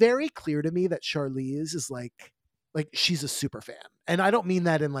 It's very clear to me that Charlize is like she's a super fan. And I don't mean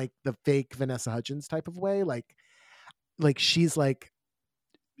that in like the fake Vanessa Hudgens type of way. Like she's like,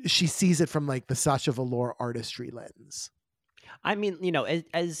 she sees it from like the Sacha Velour artistry lens. I mean,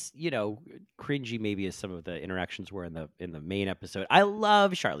 as cringy maybe as some of the interactions were in the main episode. I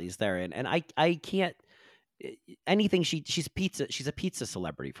love Charlize Theron, and I can't anything she's a pizza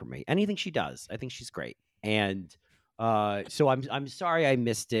celebrity for me. Anything she does, I think she's great. And so I'm sorry I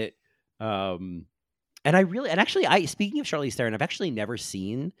missed it. And actually I speaking of Charlize Theron, I've actually never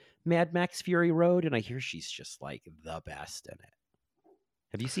seen Mad Max Fury Road, and I hear she's just like the best in it.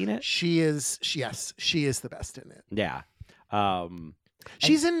 Have you seen it? Yes, she is the best in it. Yeah.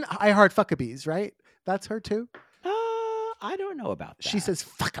 She's in I Heart Fuckabees, right? That's her too. I don't know about that. She says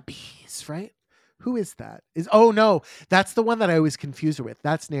Fuckabees, right? Who is that? Oh no, that's the one that I always confuse her with.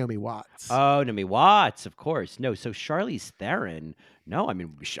 That's Naomi Watts. Oh, Naomi Watts, of course. No, so Charlize Theron. No, I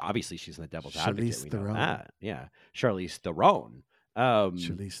mean obviously she's in the Devil's Advocate. Charlize We Theron. know that. Yeah, Charlize Theron.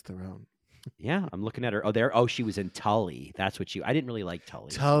 Charlize Theron. Yeah, I'm looking at her. Oh, she was in Tully. That's what I didn't really like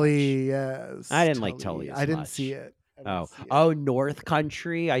Tully. Tully, yes. I didn't like Tully as much. I didn't see it. North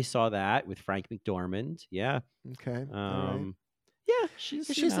Country. I saw that with Frank McDormand. Yeah. Okay. Yeah, she's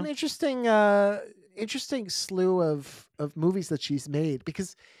an interesting slew of movies that she's made,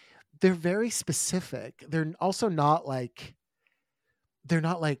 because they're very specific. They're also not like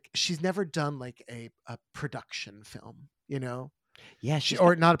she's never done like a production film, Yeah,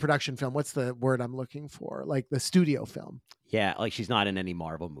 or not a production film. What's the word I'm looking for? Like the studio film. Yeah, like she's not in any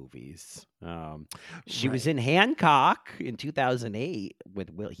Marvel movies. She was in Hancock in 2008 with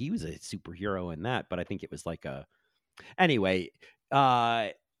Will. He was a superhero in that, but I think it was like anyway.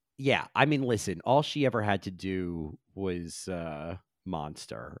 Yeah, I mean, listen, all she ever had to do was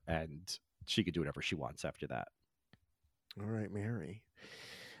Monster, and she could do whatever she wants after that. All right, Mary.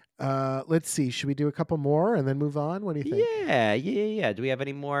 Let's see. Should we do a couple more and then move on? What do you think? Yeah. Do we have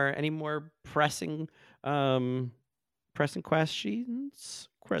any more pressing questions?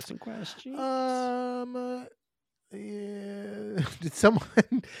 Yeah. Did someone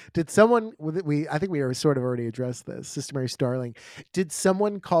I think we sort of already addressed this. Sister Mary Starling. Did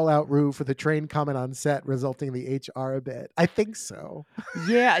someone call out Rue for the train comment on set resulting in the HR a bit? I think so.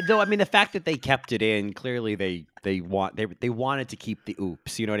 Yeah, though I mean the fact that they kept it in, clearly they wanted to keep the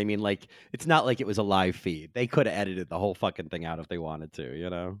oops, you know what I mean? Like it's not like it was a live feed. They could have edited the whole fucking thing out if they wanted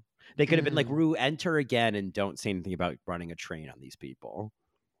to, They could have been like, Rue, enter again and don't say anything about running a train on these people.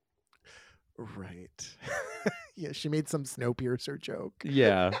 Right. Yeah, she made some Snowpiercer joke.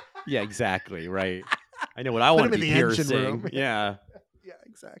 Yeah, exactly. Right. I know what I want to be piercing. Yeah. Yeah,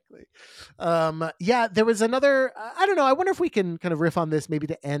 exactly. Yeah, there was another. I don't know. I wonder if we can kind of riff on this, maybe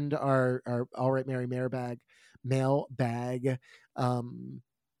to end our All Right, Mary mailbag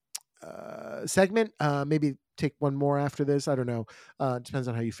segment. Maybe take one more after this. I don't know. Depends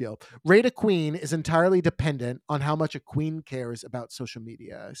on how you feel. Rate a queen is entirely dependent on how much a queen cares about social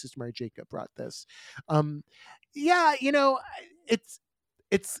media. Sister Mary Jacob brought this. Yeah,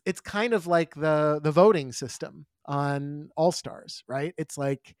 it's kind of like the voting system on All Stars, right? It's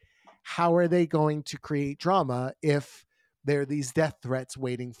like, how are they going to create drama if there are these death threats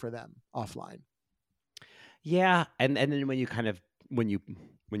waiting for them offline? Yeah, and then when you kind of when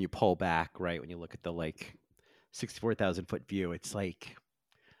you pull back, right, when you look at the like 64,000 foot view, it's like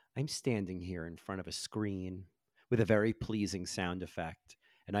I'm standing here in front of a screen with a very pleasing sound effect,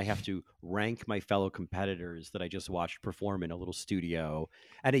 and I have to rank my fellow competitors that I just watched perform in a little studio.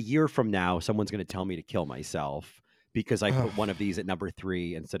 And a year from now, someone's going to tell me to kill myself because I put one of these at number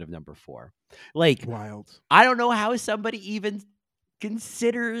 3 instead of number 4. Like, wild. I don't know how somebody even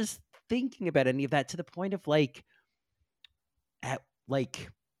considers thinking about any of that, to the point of like,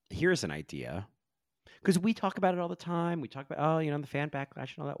 here's an idea. Because we talk about it all the time. We talk about, the fan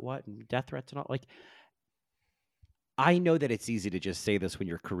backlash and all that, and death threats and all. Like, I know that it's easy to just say this when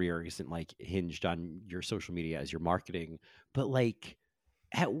your career isn't like hinged on your social media as your marketing. But like,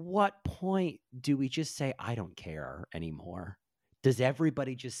 at what point do we just say, I don't care anymore? Does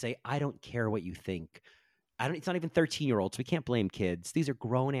everybody just say, I don't care what you think? I don't. It's not even 13-year-olds. We can't blame kids. These are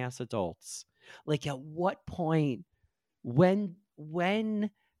grown ass adults. Like, at what point, when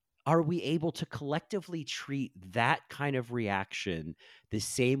are we able to collectively treat that kind of reaction the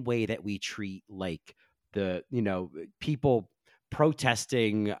same way that we treat, like, the people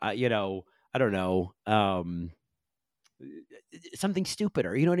protesting, I don't know, something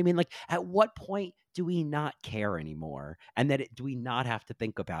stupider, you know what I mean? Like, at what point do we not care anymore, and do we not have to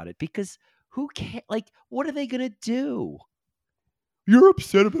think about it? Because who care? Like, what are they gonna do? You're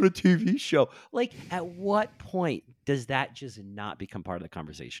upset about a TV show. Like, at what point does that just not become part of the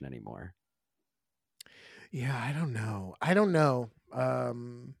conversation anymore? Yeah, I don't know. I don't know.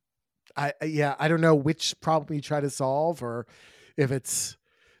 Yeah, I don't know which problem you try to solve, or if it's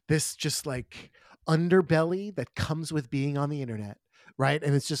this just like underbelly that comes with being on the internet, right?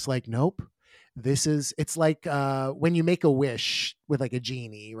 And it's just like, nope. It's like when you make a wish with like a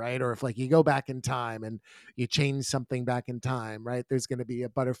genie, right? Or if like you go back in time and you change something back in time, right? There's going to be a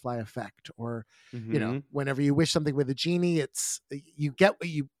butterfly effect. Or, Mhm. whenever you wish something with a genie, it's you get what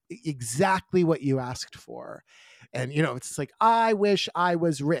you exactly what you asked for. And it's like, I wish I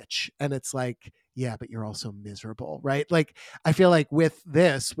was rich. And it's like, yeah, but you're also miserable, right? Like, I feel like with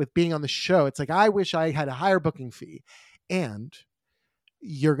being on the show, it's like, I wish I had a higher booking fee, and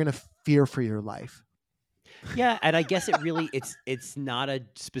you're going to fear for your life. Yeah, and I guess it's not a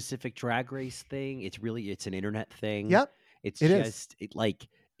specific Drag Race thing. It's an internet thing. Yep, It's it is. just like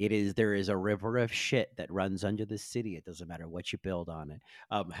it is. There is a river of shit that runs under the city. It doesn't matter what you build on it.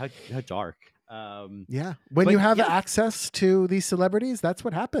 How dark. Yeah. When you But have yeah, access to these celebrities, that's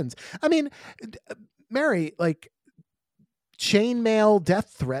what happens. I mean, Mary, like, chainmail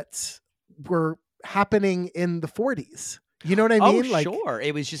death threats were happening in the 40s. You know what I oh mean? Like, sure.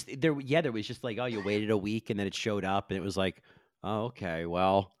 It was just there. Yeah, there was just like, oh, you waited a week and then it showed up and it was like, oh, okay,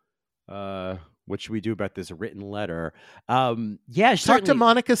 well, what should we do about this written letter? Yeah, talk to certainly.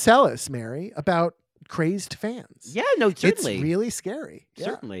 Monica Seles, Mary, about crazed fans. Yeah, no, It's certainly. really scary. Yeah.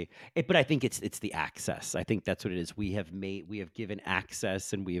 Certainly. But I think it's the access. I think that's what it is. We have given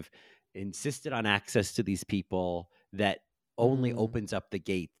access, and we have insisted on access to these people that only Mm. opens up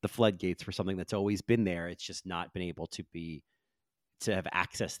the floodgates for something that's always been there. It's just not been able to have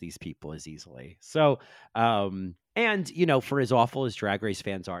access to these people as easily. So, and for as awful as Drag Race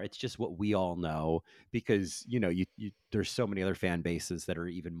fans are, it's just what we all know, because there's so many other fan bases that are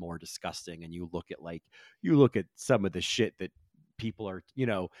even more disgusting. And you look at some of the shit that people are,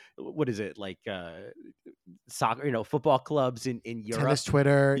 what is it, like, soccer, football clubs in Europe. Tennis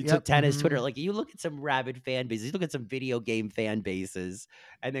Twitter. You took Yep. tennis Hmm. Twitter. Like, you look at some rabid fan bases, you look at some video game fan bases,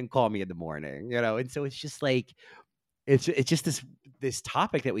 and then call me in the morning, and so it's just like, it's just this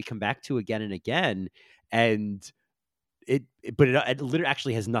topic that we come back to again and again, and but it literally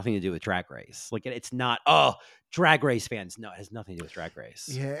actually has nothing to do with Drag Race. Like, it's not, oh, Drag Race fans. No, it has nothing to do with Drag Race.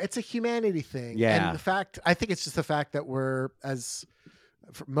 Yeah, it's a humanity thing. And Yeah. the fact, I think it's just the fact that for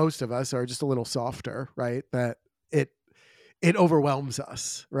most of us, are just a little softer, right? That it it overwhelms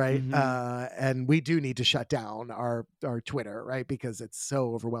us, right? Hmm. And we do need to shut down our Twitter, right? Because it's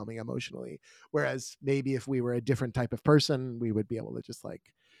so overwhelming emotionally. Whereas maybe if we were a different type of person, we would be able to just like,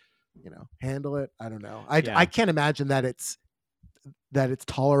 handle it. I don't know. I Yeah. can't imagine that it's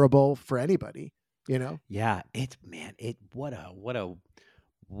tolerable for anybody, you know? Yeah. What a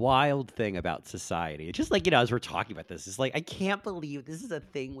wild thing about society. It's just like, as we're talking about this, it's like, I can't believe this is a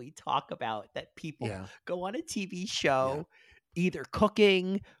thing we talk about, that people Yeah. go on a TV Yeah. show, either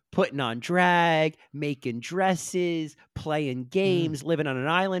cooking, putting on drag, making dresses, playing Mm, games, living on an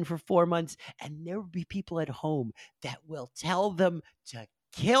island for 4 months. And there will be people at home that will tell them to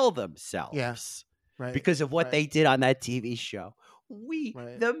kill yeah. themselves Right. because of what Right. they did on that TV show.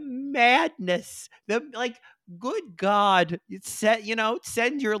 Right. The madness, like, good God,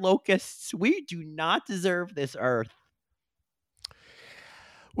 send your locusts. We do not deserve this earth.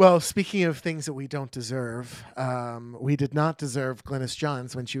 Well, speaking of things that we don't deserve, we did not deserve Glynis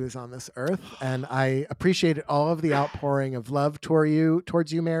Johns when she was on this earth, and I appreciated all of the outpouring of love towards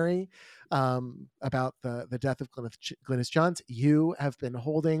you, Mary, about the death of Glynis Johns. You have been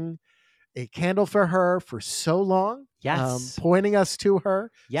holding a candle for her for so long, Yes. pointing us to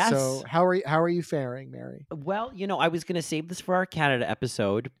her. So Yes. how are you faring, Mary? Well, I was going to save this for our Canada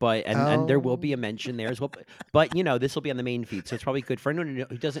episode, but and there will be a Oh, mention there as well. But this will be on the main feed, so it's probably good for anyone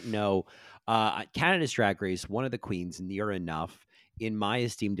who doesn't know. Canada's Drag Race, one of the queens, Near Enough, in my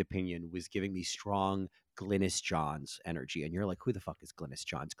esteemed opinion, was giving me strong Glynis Johns energy. And you're like, who the fuck is Glynis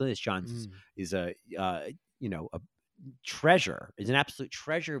Johns? Glynis Johns is mm, is a a treasure, is an absolute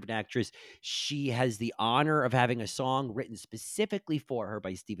treasure of an actress. She has the honor of having a song written specifically for her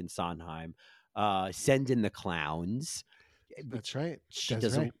by Stephen Sondheim. Send in the Clowns, That's which right. she That's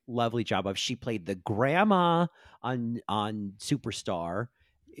does a right. lovely job of. She played the grandma on Superstar,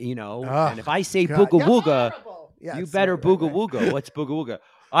 Oh and if I say God. booga Yeah, wooga, horrible. you Yes. better Right. Right. booga Right. wooga. What's booga wooga?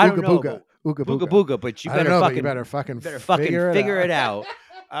 I don't Ooga know, booga. but Ooga booga booga. booga, but I don't know, but you better fucking figure figure it out.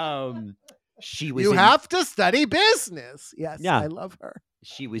 it out. She was You in have to study business. Yes, yeah, I love her.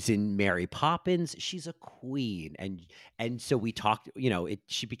 she was in Mary Poppins. She's a queen, and so we talked.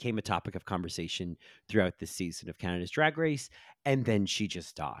 She became a topic of conversation throughout this season of Canada's Drag Race, and then she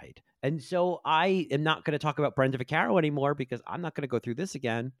just died. And so I am not going to talk about Brenda Vaccaro anymore because I'm not going to go through this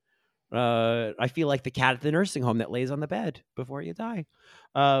again. I feel like the cat at the nursing home that lays on the bed before you die.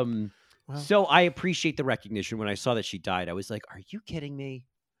 Um, Well, so I appreciate the recognition. When I saw that she died, I was like, "Are you kidding me?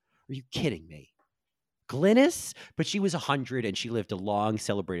 Are you kidding me?" Glynis, but she was 100 and she lived a long,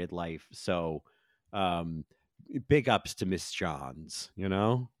 celebrated life. So, um, big ups to Miss Johns.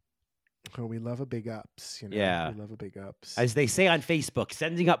 oh, we love a big ups. We Yeah. love a big ups. As they say on Facebook,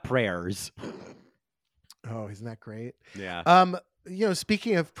 sending up prayers. Oh, isn't that great? Yeah.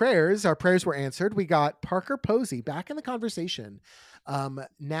 Speaking of prayers, our prayers were answered. We got Parker Posey back in the conversation.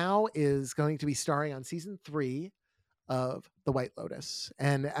 Now is going to be starring on season 3 of The White Lotus.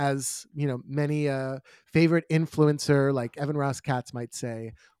 And as many favorite influencer like Evan Ross Katz might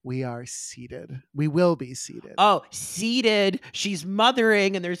say, we are seated. We will be seated. Oh, seated. She's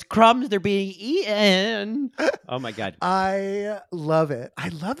mothering and there's crumbs. They're being eaten. Oh my God. I love it. I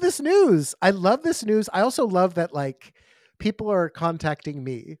love this news. I also love that people are contacting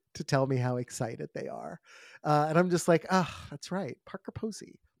me to tell me how excited they are. And I'm just like, that's right. Parker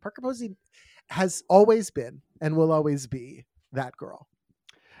Posey. Parker Posey has always been and will always be that girl.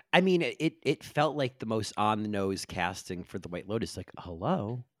 I mean, it felt like the most on the nose casting for the White Lotus. Like,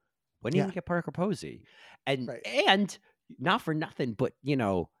 hello, when are you gonna get Parker Posey? And Right. and not for nothing, but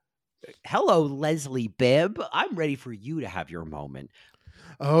hello, Leslie Bibb. I'm ready for you to have your moment.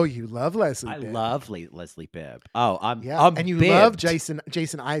 Oh, you love Leslie Bibb. Love Leslie Bibb. Oh, I'm and you love Jason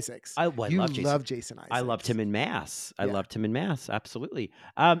Isaacs. I love Jason Isaacs. I loved him in Mass. I loved him in Mass. Absolutely.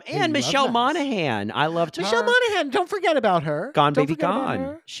 Yeah, and Michelle Monaghan. I loved her. Michelle Monaghan. Don't forget about her. Gone Don't Baby forget about Gone.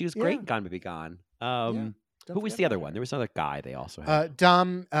 her. She was great in Gone Baby Gone. Who was the other one? There was another guy they also had.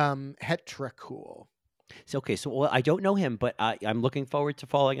 Dom Hetracool. So I don't know him, but I'm looking forward to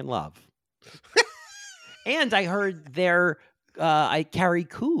falling in love. And I heard they're Carrie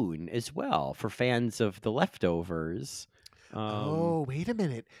Coon as well for fans of The Leftovers. Oh, wait a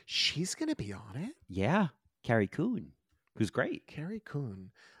minute. She's going to be on it? Yeah. Carrie Coon, who's great. Carrie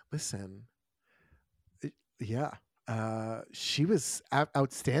Coon. Listen. Yeah. She was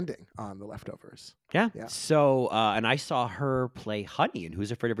outstanding on The Leftovers. Yeah. So, and I saw her play Honey in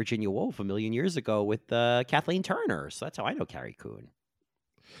Who's Afraid of Virginia Woolf a million years ago with Kathleen Turner. So that's how I know Carrie Coon.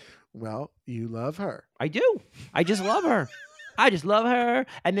 Well, you love her. I do. I just love her. I just love her.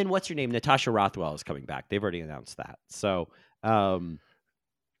 And then what's her name? Natasha Rothwell is coming back. They've already announced that. So, yeah,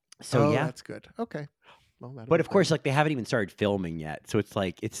 that's good. Okay. Well, but of course, they haven't even started filming yet. So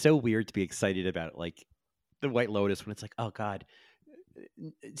it's so weird to be excited about the White Lotus when it's like, oh God,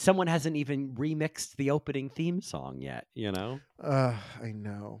 someone hasn't even remixed the opening theme song yet. I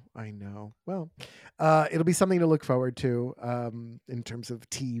know. Well, it'll be something to look forward to in terms of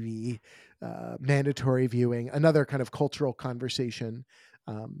TV, mandatory viewing, another kind of cultural conversation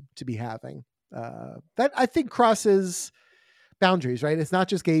to be having that I think crosses boundaries, right? It's not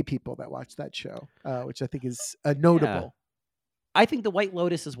just gay people that watch that show, which I think is notable. Yeah. I think The White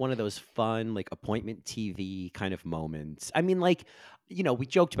Lotus is one of those fun, appointment TV kind of moments. I mean, we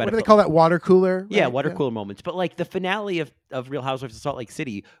joked about what do they call that? Water cooler? Right? Yeah, water cooler moments. But the finale of Real Housewives of Salt Lake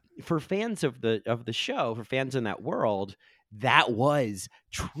City, for fans of the show, for fans in that world, that was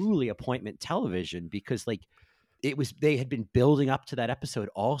truly appointment television because they had been building up to that episode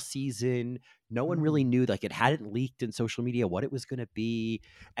all season. No one really knew, it hadn't leaked in social media what it was going to be.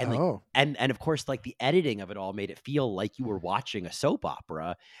 And and of course, the editing of it all made it feel like you were watching a soap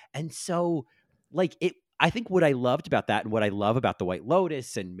opera. And so I think what I loved about that and what I love about The White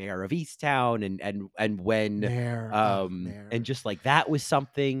Lotus and Mayor of Easttown and when Mayor. And just that was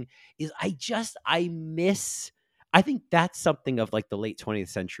something is I miss. I think that's something of the late 20th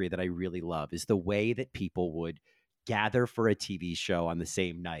century that I really love is the way that people would gather for a TV show on the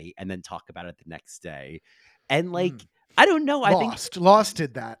same night and then talk about it the next day. And I don't know. Lost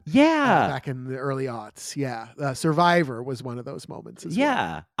did that. Yeah. Back in the early aughts. Yeah. Survivor was one of those moments as well.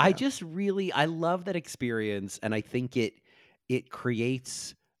 Yeah. I love that experience. And I think it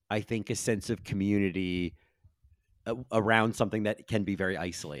creates, a sense of community around something that can be very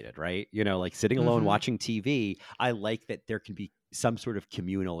isolated, right? Sitting alone watching TV. I like that there can be some sort of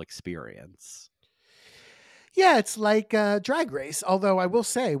communal experience. Yeah, it's like Drag Race. Although I will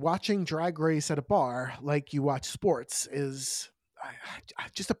say, watching Drag Race at a bar, like you watch sports, is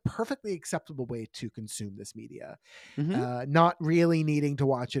just a perfectly acceptable way to consume this media. Hmm. Not really needing to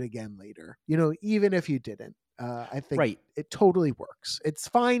watch it again later. Even if you didn't, I think Right. it totally works. It's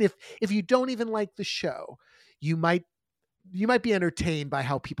fine if you don't even like the show, you might be entertained by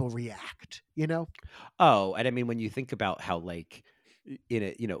how people react. Oh, and I mean, when you think about how, like, in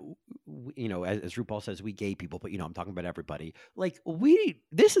it, as RuPaul says, we gay people, but I'm talking about everybody. Like,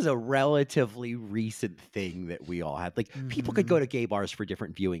 this is a relatively recent thing that we all had. Like, people could Mhm. go to gay bars for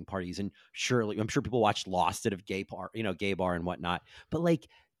different viewing parties, and surely, I'm sure people watched Lost at a gay bar and whatnot. But like,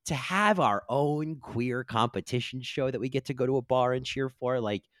 to have our own queer competition show that we get to go to a bar and cheer for,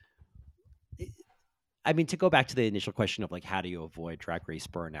 like, I mean, to go back to the initial question of like, how do you avoid drag race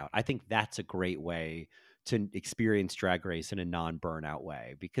burnout? I think that's a great way to experience drag race in a non-burnout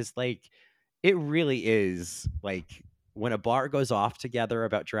way, because like, it really is like, when a bar goes off together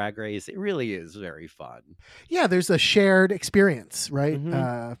about drag race, it really is very fun. Yeah, there's a shared experience, right?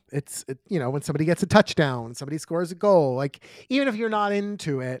 Hmm. When somebody gets a touchdown, somebody scores a goal, like even if you're not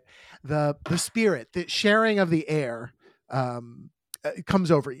into it, the spirit, the sharing of the air, it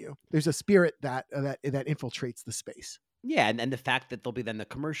comes over you. There's a spirit that infiltrates the space. Yeah, and the fact that there'll be then the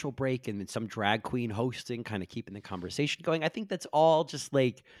commercial break and then some drag queen hosting, kind of keeping the conversation going. I think that's all just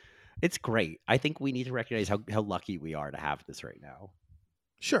like, it's great. I think we need to recognize how lucky we are to have this right now.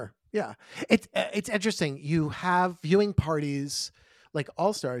 Sure. Yeah. It's interesting. You have viewing parties like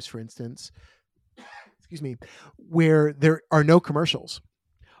All Stars, for instance, excuse me, where there are no commercials.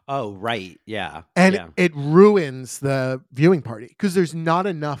 Oh, right. Yeah. And Yeah. it ruins the viewing party because there's not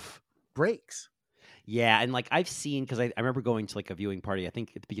enough breaks. Yeah, and like, I've seen, because I remember going to like a viewing party, I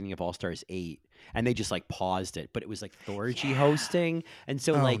think at the beginning of All Stars 8, and they just like paused it, but it was like Thorgy Yeah. hosting. And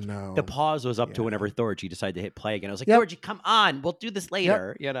so Oh like, the no. pause was up to Yeah. whenever Thorgy decided to hit play again. I was like, Yep. Thorgy, come on, we'll do this Yep.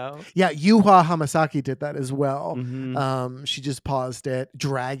 later. Yeah, Yuha Hamasaki did that as well. Hmm. She just paused it.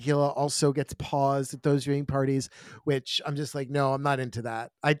 Dragula also gets paused at those viewing parties, which I'm just like, no, I'm not into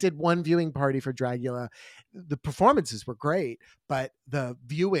that. I did one viewing party for Dragula. The performances were great, but the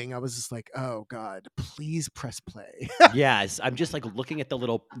viewing, I was just like, oh God, please press play. Yes, I'm just like looking at the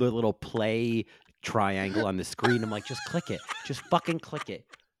little play triangle on the screen. I'm like, just click it. Just fucking click it.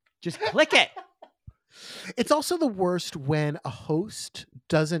 Just click it. It's also the worst when a host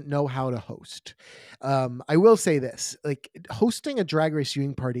doesn't know how to host. I will say this, like hosting a drag race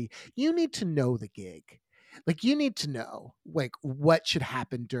viewing party, you need to know the gig. Like you need to know like what should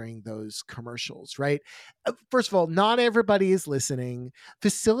happen during those commercials, right? First of all, not everybody is listening.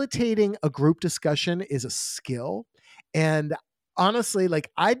 Facilitating a group discussion is a skill. And honestly, like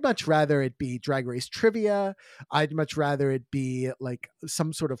I'd much rather it be drag race trivia. I'd much rather it be like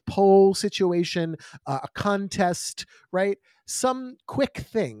some sort of poll situation, a contest, right? Some quick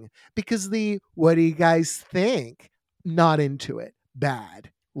thing, because the what do you guys think? Not into it.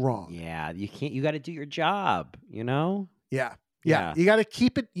 Bad. Wrong. Yeah, you got to do your job, you know? Yeah. Yeah. Yeah. You got to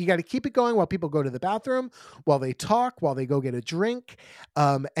keep it going while people go to the bathroom, while they talk, while they go get a drink.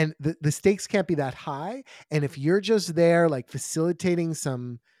 And the stakes can't be that high. And if you're just there like facilitating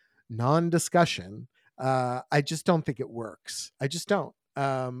some non-discussion, I just don't think it works. I just don't.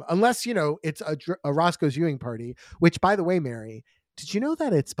 Unless, it's a Roscoe's viewing party, which by the way, Mary, did you know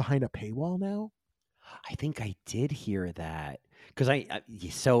that it's behind a paywall now? I think I did hear that. Because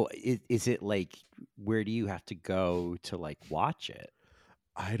so is it like, where do you have to go to like watch it?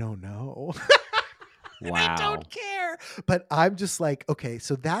 I don't know. And I Wow. don't care. But I'm just like, okay,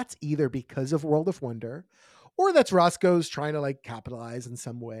 so that's either because of World of Wonder, or that's Roscoe's trying to like capitalize in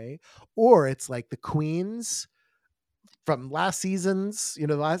some way, or it's like the queens from last seasons,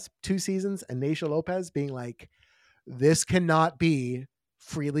 the last two seasons, and Naisha Lopez being like, this cannot be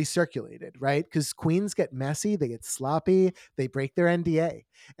freely circulated, right? Because queens get messy, they get sloppy, they break their NDA.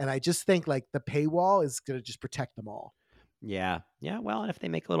 And I just think like the paywall is going to just protect them all. Yeah. Yeah. Well, and if they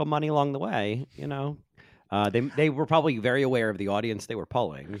make a little money along the way, they were probably very aware of the audience they were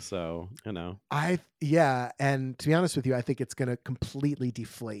pulling. So, Yeah. And to be honest with you, I think it's going to completely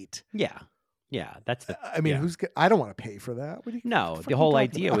deflate. Yeah. Yeah. I mean, yeah. I don't want to pay for that. What are you No, fucking the whole talking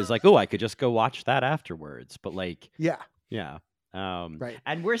idea about? was like, oh, I could just go watch that afterwards. But like, Yeah. yeah. Right.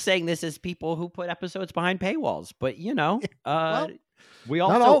 And we're saying this as people who put episodes behind paywalls, but Well, we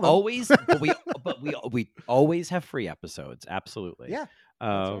not also all of them. always, but we always have free episodes. Absolutely. Yeah.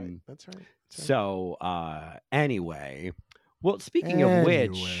 That's right. That's right. So, anyway, Well, speaking of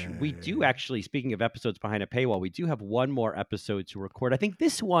which, we do Anyway. actually, speaking of episodes behind a paywall, we do have one more episode to record. I think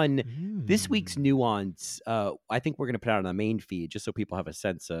this week's Nuance, I think we're going to put out on the main feed just so people have a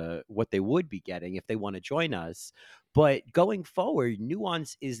sense of what they would be getting if they want to join us. But going forward,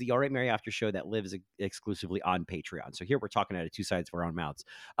 Nuance is the All Right Mary After show that lives exclusively on Patreon. So here we're talking out of two sides of our own mouths.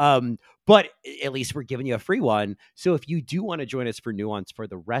 But at least we're giving you a free one. So if you do want to join us for Nuance for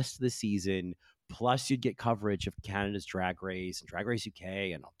the rest of the season, plus you'd get coverage of Canada's Drag Race and Drag Race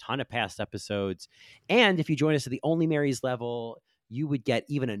UK and a ton of past episodes. And if you join us at the Only Marys level, you would get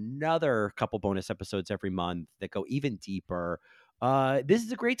even another couple bonus episodes every month that go even deeper. This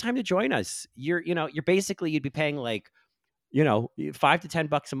is a great time to join us. You're basically, you'd be paying like, $5 to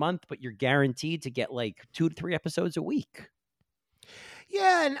 $10 a month, but you're guaranteed to get like 2 to 3 episodes a week.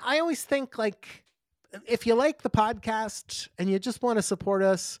 Yeah, and I always think, like, if you like the podcast and you just want to support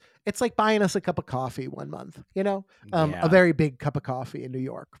us, it's like buying us a cup of coffee one month, a very big cup of coffee in New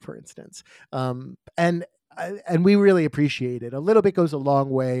York, for instance. And we really appreciate it. A little bit goes a long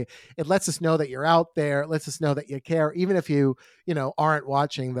way. It lets us know that you're out there. It lets us know that you care, even if you aren't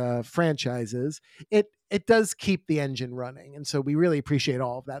watching the franchises. It does keep the engine running, and so we really appreciate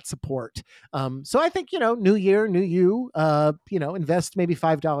all of that support. So I think new year, new you. Invest maybe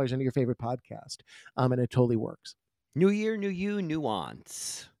 $5 into your favorite podcast, and it totally works. New year, new you,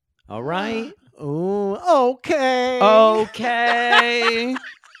 Nuance. All right. Oh, okay. Okay.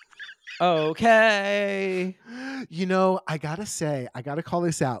 Okay. I gotta call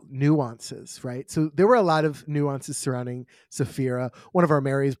this out. Nuances, right? So there were a lot of nuances surrounding Saphira. One of our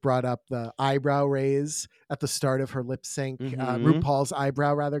Marys brought up the eyebrow raise at the start of her lip sync, RuPaul's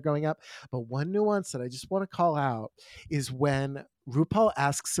eyebrow rather going up. But one nuance that I just want to call out is when RuPaul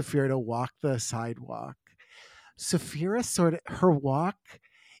asks Saphira to walk the sidewalk. Saphira her walk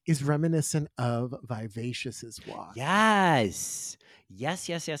is reminiscent of Vivacious's walk. Yes. I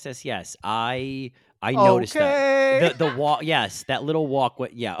noticed that. The walk, yes, that little walk.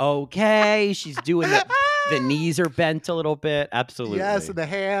 Yeah, okay. She's doing the knees are bent a little bit. Absolutely. Yes, and the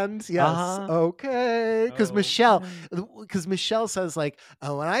hands. Yes. Okay. Because Michelle says, like,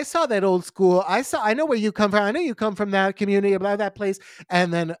 oh, when I saw that old school, I know where you come from. I know you come from that community, about that place.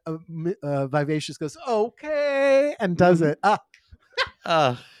 And then Vivacious goes, okay, and does it.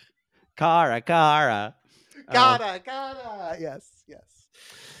 Cara. Gotta. Yes.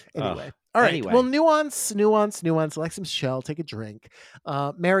 Anyway. All right. Well, nuance. Like some Shell. Take a drink.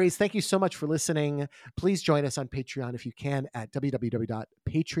 Marys, thank you so much for listening. Please join us on Patreon if you can at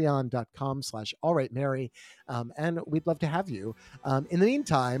www.patreon.com/allrightmary. And we'd love to have you. In the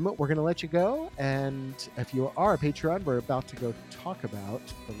meantime, we're going to let you go. And if you are a Patreon, we're about to go talk about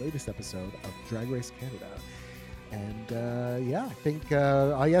the latest episode of Drag Race Canada. And I think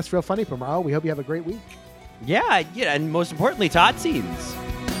yes, real funny tomorrow. We hope you have a great week. Yeah, and most importantly, Todd scenes.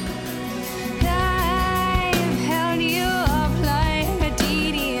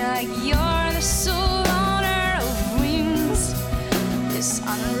 You're the sole owner of wings. This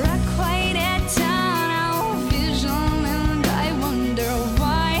unravel.